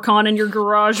leprechaun in your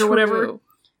garage or whatever. True.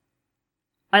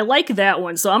 I like that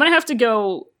one, so I'm gonna have to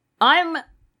go. I'm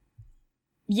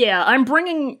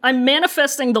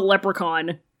manifesting the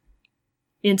leprechaun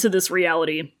into this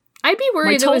reality. I'd be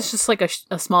worried My it was just like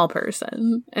a small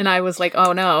person. And I was like,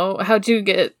 oh no, how'd you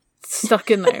get stuck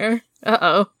in there?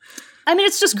 Uh-oh. I mean,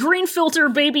 it's just green filter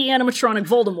baby animatronic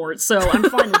Voldemort, so I'm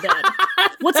fine with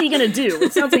that. What's he gonna do?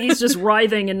 It sounds like he's just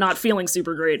writhing and not feeling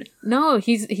super great. No,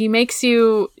 he makes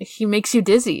you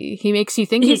dizzy. He makes you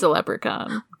think he's a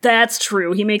leprechaun. That's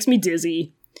true. He makes me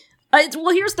dizzy. Well,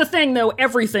 here's the thing, though.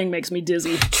 Everything makes me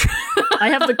dizzy.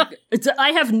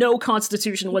 I have no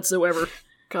constitution whatsoever.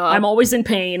 God. I'm always in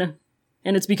pain,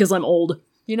 and it's because I'm old.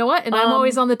 You know what? And I'm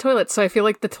always on the toilet, so I feel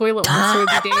like the toilet monster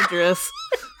would be dangerous.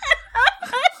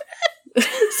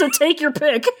 So take your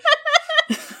pick.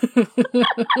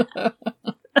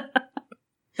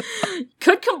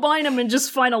 Could combine them and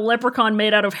just find a leprechaun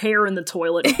made out of hair in the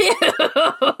toilet.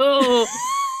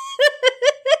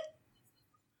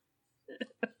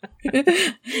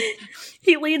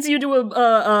 He leads you to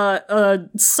a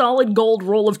solid gold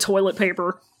roll of toilet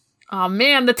paper. Oh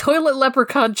man, the toilet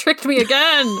leprechaun tricked me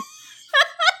again.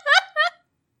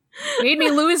 Made me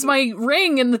lose my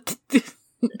ring and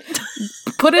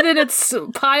put it in its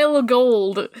pile of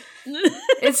gold.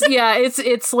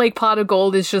 It's like pot of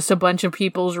gold is just a bunch of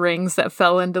people's rings that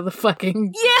fell into the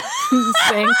fucking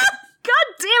sink. God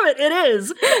damn it, it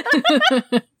is.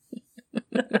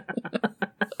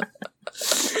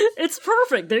 It's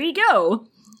perfect. There you go.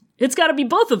 It's got to be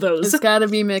both of those. It's got to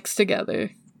be mixed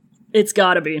together. It's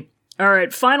got to be. All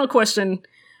right, final question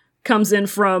comes in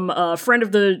from a friend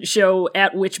of the show,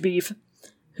 @WitchBeef,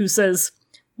 who says,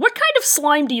 what kind of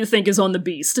slime do you think is on the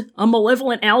beast? A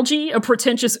malevolent algae? A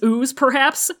pretentious ooze,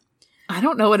 perhaps? I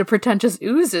don't know what a pretentious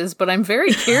ooze is, but I'm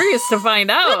very curious to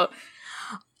find out.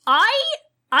 I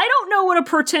don't know what a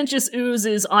pretentious ooze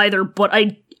is either, but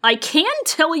I can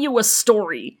tell you a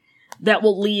story that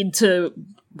will lead to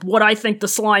what I think the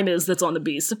slime is that's on the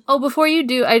beast. Oh, before you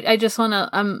do, I just want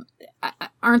to,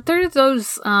 aren't there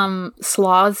those,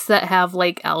 sloths that have,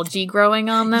 like, algae growing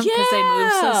on them because they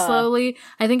move so slowly?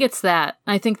 I think it's that.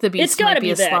 I think the beast might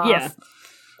be a sloth. Yeah.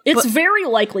 It's very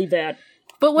likely that.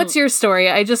 But what's your story?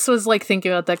 I just was, like,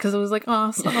 thinking about that because I was like,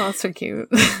 oh, sloths are cute.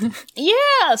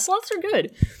 Yeah, sloths are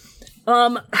good.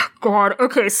 God,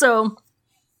 okay, so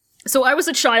I was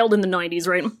a child in the 90s,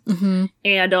 right? Mm-hmm.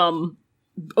 And,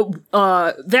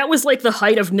 that was like the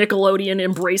height of Nickelodeon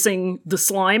embracing the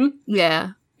slime.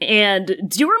 Yeah. And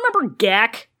do you remember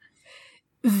Gak?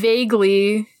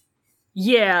 Vaguely.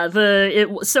 Yeah,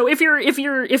 so if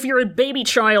you're a baby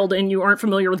child and you aren't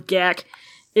familiar with Gak,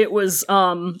 it was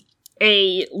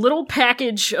a little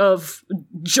package of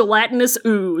gelatinous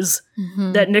ooze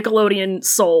that Nickelodeon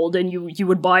sold, and you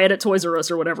would buy it at Toys R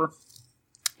Us or whatever.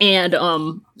 And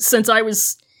since I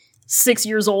was 6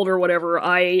 years old or whatever,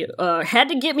 I had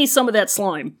to get me some of that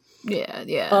slime.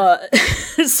 Yeah.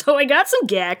 So I got some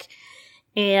Gak,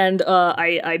 and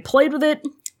I played with it,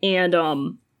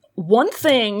 and one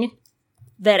thing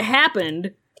that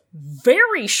happened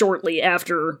very shortly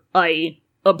after I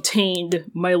obtained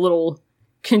my little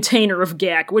container of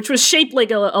Gak, which was shaped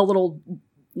like a little,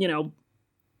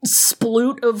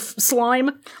 sploot of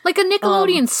slime. Like a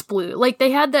Nickelodeon sploot. Like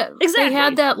they had that, exactly. They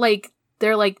had that, like,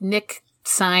 their, like, Nick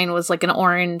sign was like an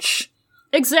orange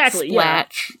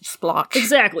splotch.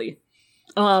 Exactly.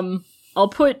 I'll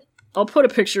put a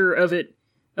picture of it,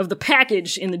 of the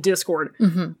package, in the Discord.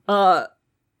 Mm-hmm.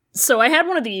 So I had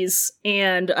one of these,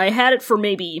 and I had it for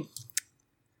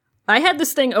I had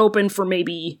this thing open for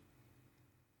maybe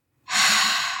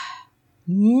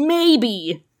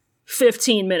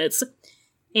 15 minutes,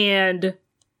 and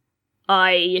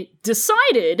I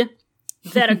decided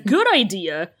that a good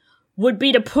idea would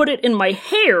be to put it in my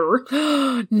hair.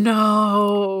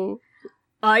 No.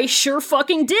 I sure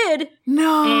fucking did.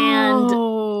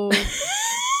 No. And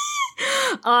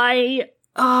I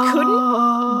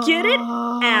couldn't get it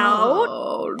out.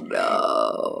 Oh,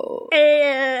 no.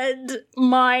 And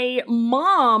my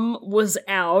mom was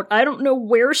out. I don't know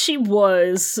where she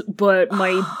was, but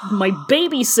my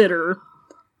babysitter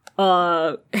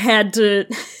had to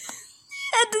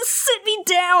sit me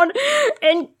down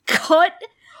and cut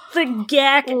the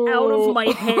Gak out of my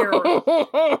hair.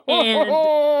 And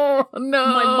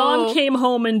my mom came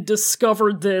home and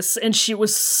discovered this, and she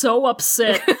was so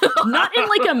upset. Not in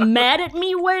like a mad at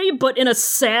me way, but in a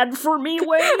sad for me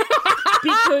way.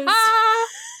 Because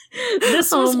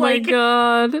this was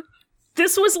God.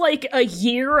 This was like a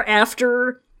year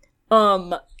after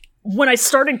when I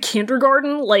started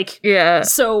kindergarten,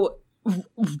 so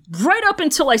right up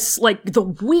until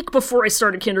the week before I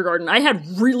started kindergarten, I had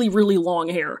really, really long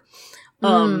hair.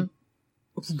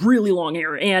 Really long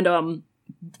hair. And,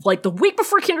 the week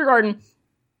before kindergarten,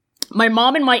 my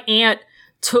mom and my aunt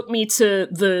took me to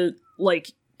the,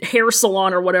 hair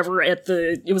salon or whatever it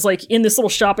was, in this little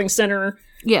shopping center.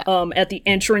 Yeah. At the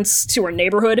entrance to our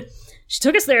neighborhood. She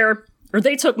took us there, or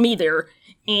they took me there,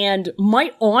 and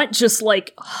my aunt just,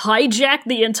 hijacked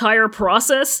the entire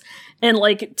process and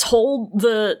told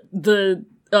the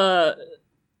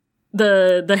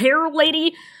hair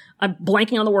lady, I'm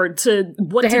blanking on the word,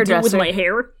 what to do with my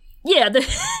hair. Yeah, the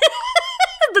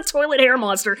toilet hair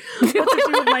monster. What to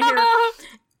do with my hair.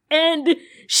 And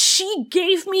she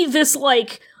gave me this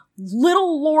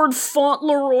Little Lord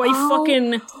Fauntleroy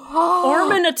fucking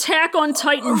Armin Attack on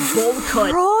Titan bowl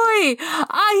cut. Roy,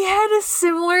 I had a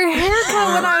similar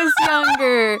haircut when I was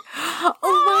younger.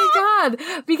 Oh my god.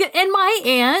 And my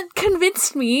aunt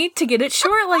convinced me to get it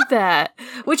short like that.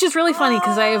 Which is really funny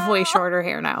because I have way shorter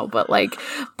hair now. But when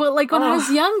I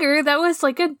was younger, that was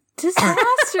a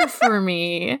disaster for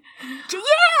me.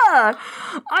 Yeah!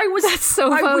 That's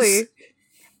so funny.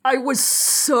 I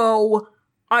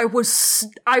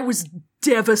was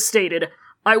devastated.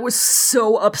 I was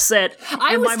so upset.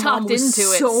 I was talked into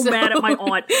it. So mad at my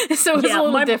aunt. So it was a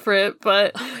little different,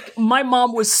 but my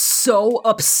mom was so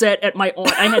upset at my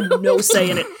aunt. I had no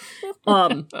say in it.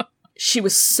 She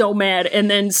was so mad. And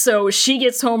then so she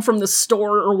gets home from the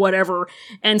store or whatever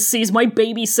and sees my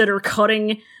babysitter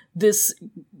cutting this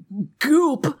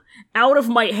goop out of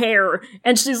my hair,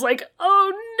 and she's like,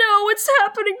 oh no, it's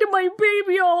happening to my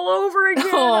baby all over again.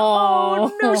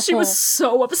 Oh no, she was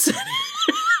so upset.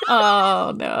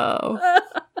 Oh no.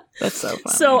 That's so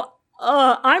funny. So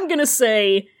I'm gonna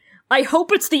say I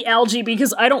hope it's the algae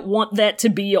because I don't want that to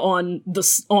be on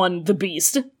the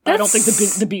Beast. I don't think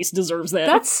the Beast deserves that.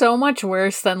 That's so much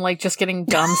worse than like just getting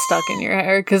gum stuck in your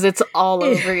hair because it's all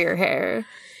over your hair.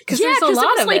 Because there's a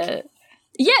lot of it.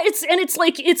 Yeah,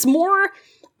 it's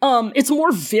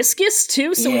more viscous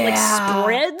too, so it like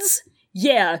spreads.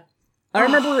 Yeah. I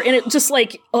remember, and it just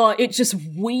it just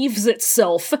weaves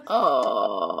itself.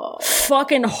 Oh.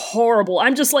 Fucking horrible.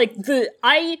 I'm just like,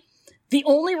 the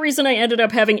only reason I ended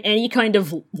up having any kind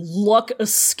of luck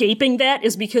escaping that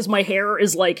is because my hair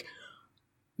is, like,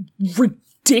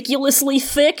 ridiculously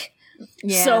thick.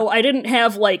 Yeah. So I didn't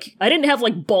have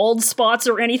bald spots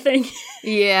or anything.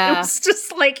 Yeah. It was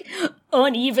just, like,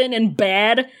 uneven and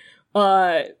bad.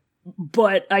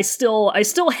 But I still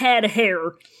had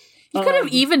hair. You could have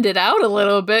evened it out a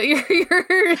little bit.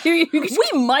 We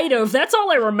might have. That's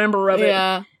all I remember of it.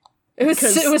 Yeah. It was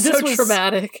so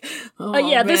traumatic. Oh,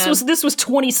 yeah, man. this was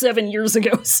 27 years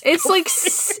ago. So.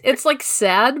 It's like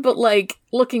sad, but like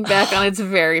looking back on it, it's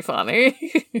very funny.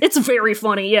 It's very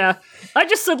funny, yeah. I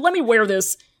just said, let me wear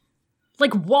this.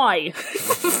 Like, why?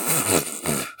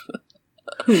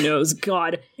 Who knows?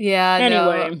 God. Yeah.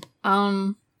 Anyway,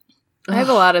 no. I have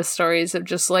a lot of stories of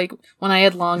just like when I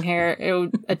had long hair, it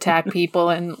would attack people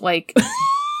and like.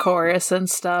 Chorus and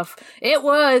stuff.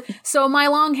 So my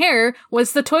long hair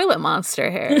was the toilet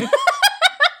monster hair.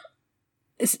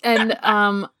 And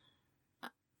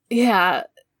yeah.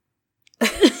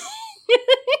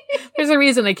 There's a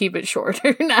reason I keep it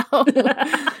shorter now.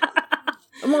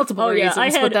 Multiple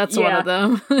reasons, but that's one of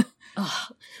them.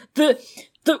 The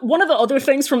one of the other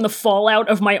things from the fallout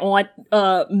of my aunt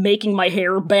making my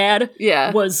hair bad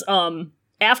was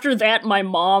after that my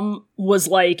mom was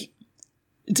like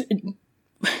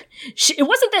it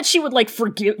wasn't that she would, like,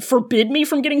 forbid me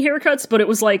from getting haircuts, but it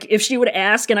was, like, if she would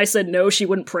ask and I said no, she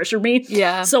wouldn't pressure me.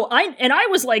 Yeah. So I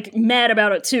was, like, mad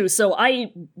about it, too. So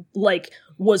I, like,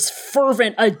 was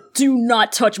fervent, do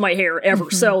not touch my hair, ever.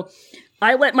 Mm-hmm. So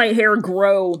I let my hair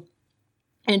grow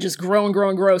and just grow and grow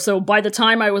and grow. So by the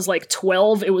time I was, like,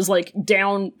 12, it was, like,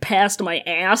 down past my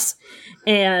ass.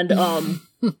 And,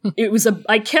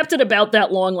 I kept it about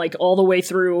that long, like, all the way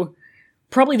through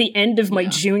probably the end of my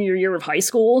junior year of high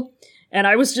school. And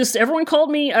everyone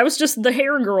called me, I was just the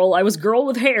hair girl. I was girl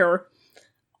with hair.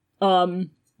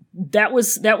 That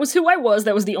was who I was.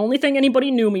 That was the only thing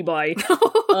anybody knew me by.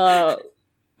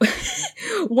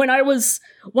 When I was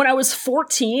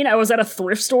 14, I was at a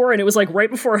thrift store and it was like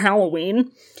right before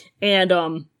Halloween. And,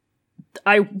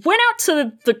 I went out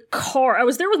to the car. I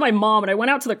was there with my mom and I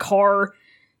went out to the car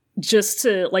just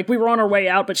to, like, we were on our way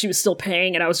out, but she was still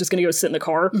paying, and I was just gonna go sit in the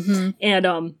car. Mm-hmm. And,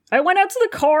 I went out to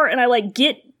the car, and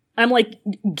I'm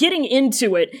getting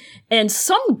into it, and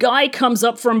some guy comes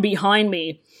up from behind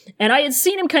me, and I had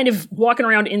seen him kind of walking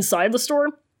around inside the store.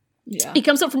 Yeah. He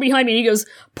comes up from behind me, and he goes,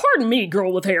 "Pardon me,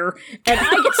 girl with hair," and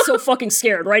I get so fucking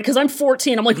scared, right? Because I'm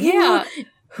 14, I'm like, yeah,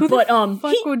 who the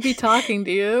fuck would be talking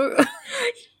to you?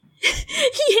 He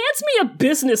hands me a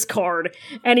business card,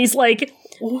 and he's like,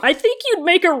 "I think you'd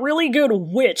make a really good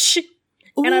witch."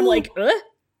 Ooh. And I'm like,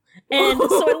 And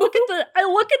so I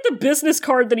look at the business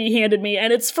card that he handed me,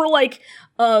 and it's for like,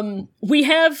 we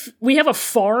have a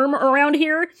farm around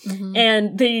here, mm-hmm.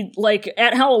 and they, like,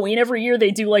 at Halloween every year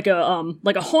they do like a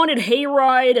haunted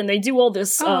hayride, and they do all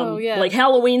this like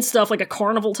Halloween stuff, like a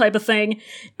carnival type of thing.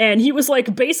 And he was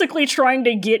like basically trying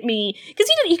to get me, because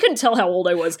he couldn't tell how old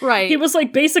I was. Right. He was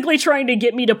like basically trying to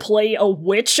get me to play a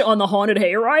witch on the haunted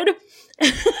hayride,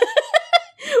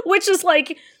 which is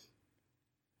like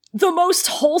the most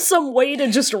wholesome way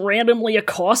to just randomly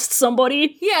accost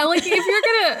somebody. Yeah, like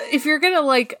if you're gonna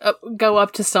like go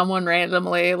up to someone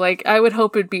randomly, like I would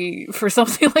hope it'd be for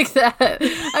something like that.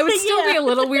 I would still be a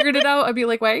little weirded out. I'd be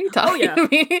like, "Why are you talking to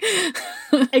me?"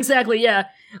 Exactly. Yeah,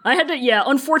 I had to. Yeah,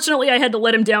 unfortunately, I had to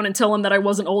let him down and tell him that I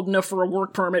wasn't old enough for a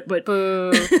work permit. But what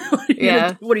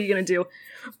are you gonna do?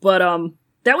 But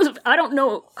that was. I don't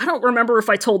know. I don't remember if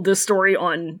I told this story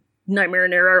on Nightmare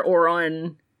in Era or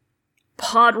on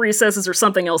Pod Recesses or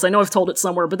something else. I know I've told it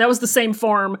somewhere, but that was the same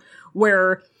farm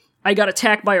where I got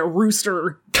attacked by a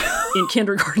rooster in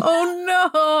kindergarten.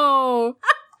 Oh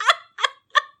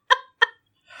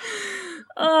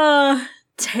no!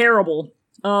 Terrible.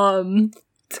 God.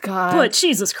 But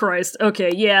Jesus Christ.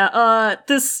 Okay, yeah.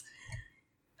 This.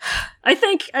 I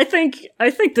think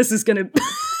this is gonna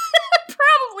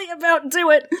probably about do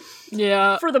it.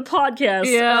 Yeah. For the podcast.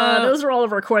 Yeah. Those are all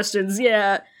of our questions.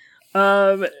 Yeah.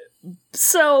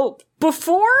 So,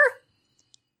 before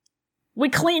we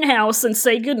clean house and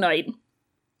say goodnight,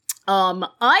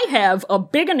 I have a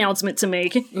big announcement to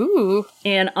make. Ooh.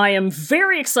 And I am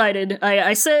very excited.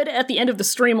 I said at the end of the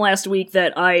stream last week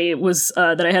that I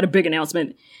had a big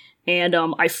announcement. And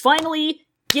I finally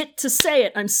get to say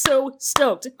it. I'm so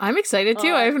stoked. I'm excited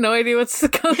too. I have no idea what's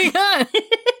going on.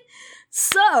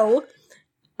 So,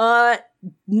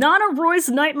 Nana Roy's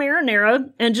Nightmare Nera,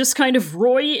 and just kind of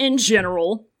Roy in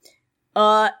general,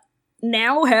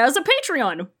 now has a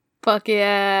Patreon. Fuck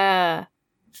yeah.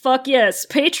 Fuck yes.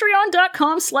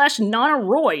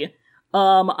 Patreon.com/NanaRoy.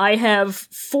 I have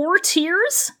 4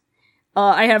 tiers.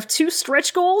 I have 2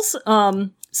 stretch goals.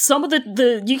 Some of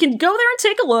the you can go there and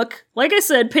take a look. Like I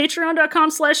said,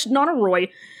 patreon.com/NanaRoy.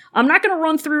 I'm not going to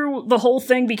run through the whole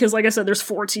thing because, like I said, there's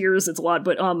 4 tiers. It's a lot.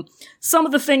 But some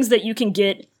of the things that you can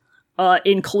get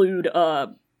include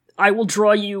I will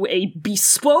draw you a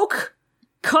bespoke,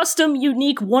 custom,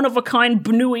 unique, one-of-a-kind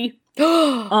Bnui.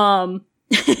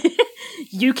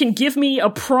 You can give me a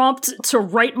prompt to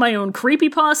write my own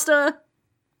creepypasta.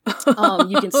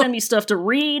 You can send me stuff to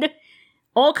read.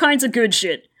 All kinds of good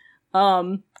shit.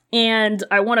 And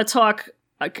I want to talk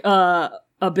a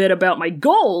bit about my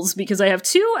goals, because I have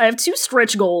 2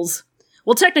 stretch goals.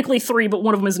 Well, technically 3, but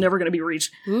one of them is never going to be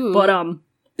reached. Ooh. But,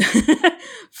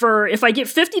 for if I get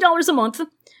 $50 a month,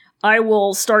 I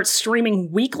will start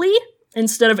streaming weekly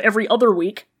instead of every other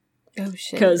week. Oh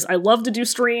shit. Because I love to do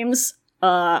streams.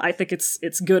 I think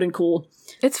it's good and cool.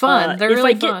 It's fun. They're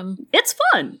really fun. It's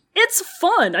fun. It's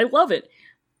fun. I love it.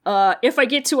 If I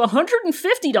get to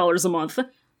 $150 a month,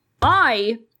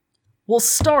 I will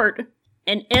start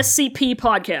an SCP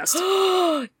podcast.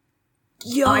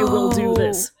 Yo, I will do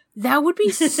this. That would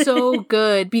be so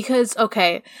good because,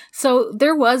 okay, so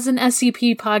there was an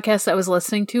SCP podcast that I was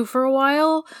listening to for a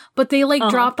while, but they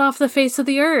dropped off the face of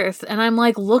the earth, and I'm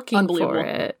looking for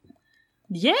it.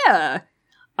 Yeah.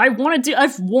 I've wanted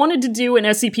to do an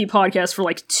SCP podcast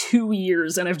for 2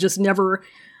 years, and I've just never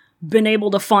been able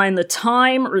to find the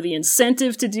time or the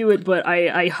incentive to do it, but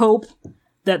I hope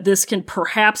that this can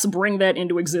perhaps bring that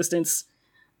into existence.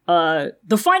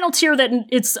 The final tier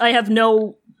I have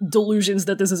no delusions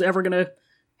that this is ever gonna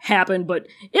happen, but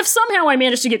if somehow I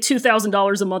manage to get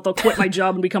 $2,000 a month, I'll quit my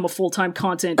job and become a full-time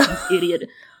content idiot.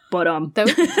 But, that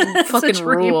would fucking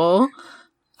rule.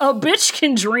 A bitch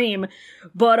can dream.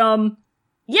 But,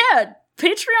 yeah,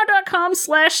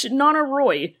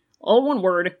 patreon.com/NanaRoy. All one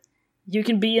word. You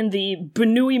can be in the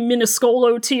Bnui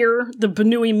Minuscolo tier, the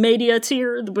Bnui Media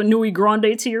tier, the Bnui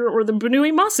Grande tier, or the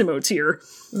Bnui Massimo tier.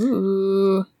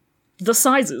 Ooh. The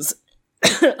sizes.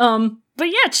 But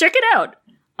yeah, check it out.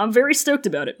 I'm very stoked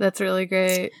about it. That's really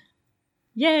great.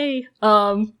 Yay.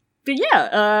 But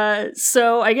yeah,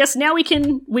 so I guess now we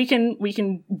can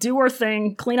do our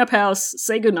thing, clean up house,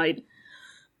 say goodnight.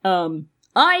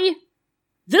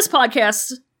 This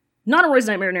podcast, Nana Roy's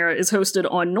Nightmare Nera, is hosted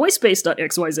on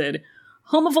Noisepace.xyz,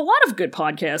 home of a lot of good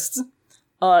podcasts,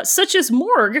 such as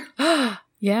Morg.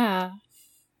 Yeah.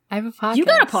 I have a podcast. You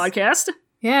got a podcast?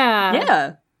 Yeah.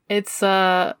 Yeah. It's,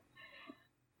 The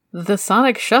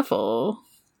Sonic Shuffle.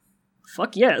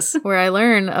 Fuck yes. Where I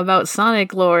learn about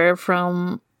Sonic lore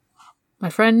from my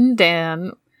friend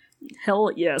Dan.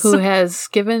 Hell yes. Who has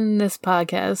given this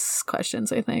podcast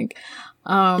questions, I think.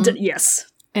 Yes.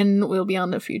 And will be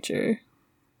on the future.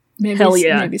 Maybe, hell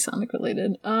yeah. Maybe Sonic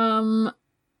related.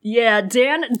 Yeah,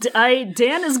 Dan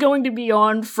is going to be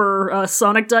on for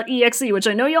Sonic.exe, which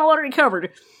I know y'all already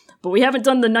covered, but we haven't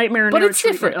done the Nightmare and Nera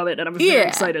treatment of it, and I'm very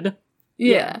excited.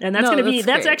 Yeah. And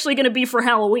that's actually gonna be for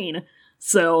Halloween.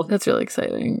 So that's really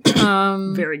exciting.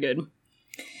 Very good.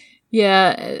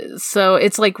 Yeah, so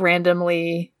it's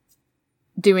randomly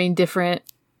doing different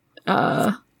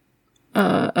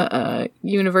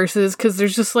universes, because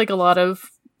there's just a lot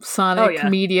of Sonic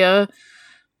media.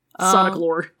 Sonic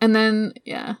lore. And then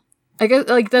I guess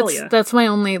that's my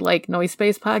only noise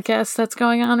space podcast that's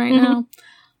going on right now.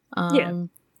 I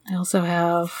also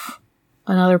have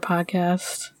another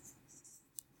podcast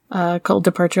called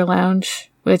Departure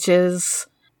Lounge, which is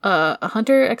a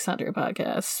Hunter x Hunter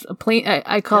podcast.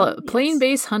 I call it Plane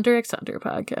Base Hunter x Hunter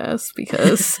podcast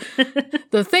because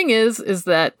the thing is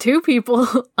that 2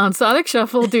 people on Sonic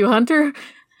Shuffle do Hunter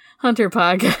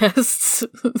podcasts,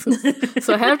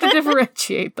 so I have to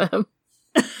differentiate them.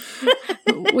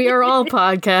 We are all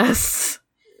podcasts.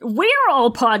 We're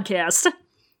all podcasts.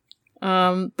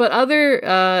 But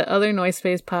other noise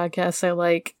space podcasts I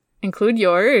like include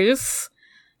yours,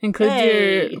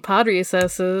 your pod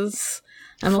recesses.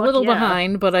 I'm a little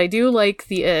behind, but I do like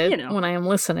the It when I am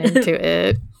listening to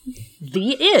it.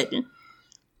 The It.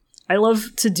 I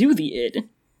love to do the It.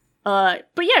 But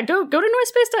go to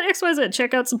noisepace.xyz,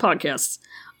 check out some podcasts.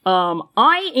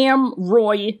 I am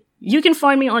Roy You can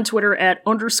find me on Twitter at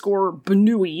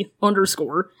 _Benui_.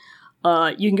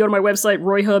 You can go to my website,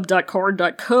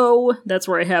 royhub.card.co. That's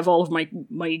where I have all of my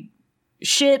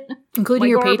shit. Including my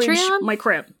your garbage, Patreon? my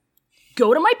crap.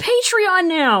 Go to my Patreon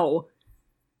now!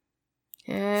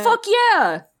 Yeah. Fuck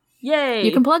yeah! Yay!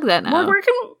 You can plug that now. Morg,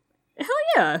 hell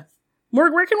yeah!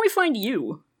 Morg, where can we find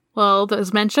you? Well,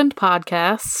 those mentioned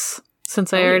podcasts,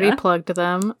 since I already plugged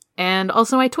them, and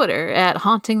also my Twitter at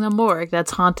Haunting the Morg.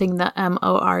 That's Haunting the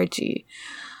MORG.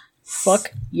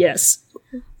 Fuck yes.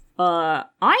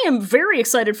 I am very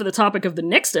excited for the topic of the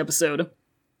next episode.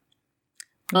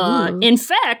 In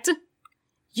fact,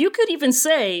 you could even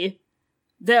say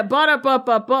that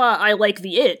ba-da-ba-ba-ba, I like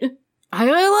the It. I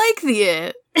like the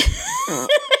It.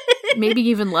 Maybe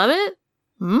even love it?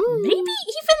 Maybe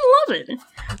even love it.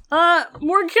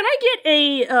 Morgan, can I get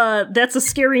a, that's a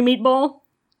scary meatball?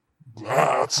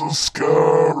 That's a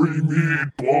scary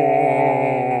meatball.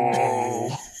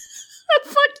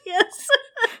 Fuck yes.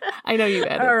 I know you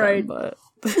edit all right. them, but...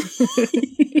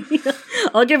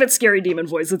 I'll give it scary demon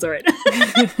voice, it's alright.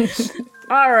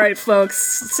 Alright,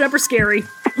 folks. Semper Scary.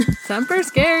 Semper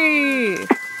Scary!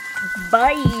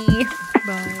 Bye!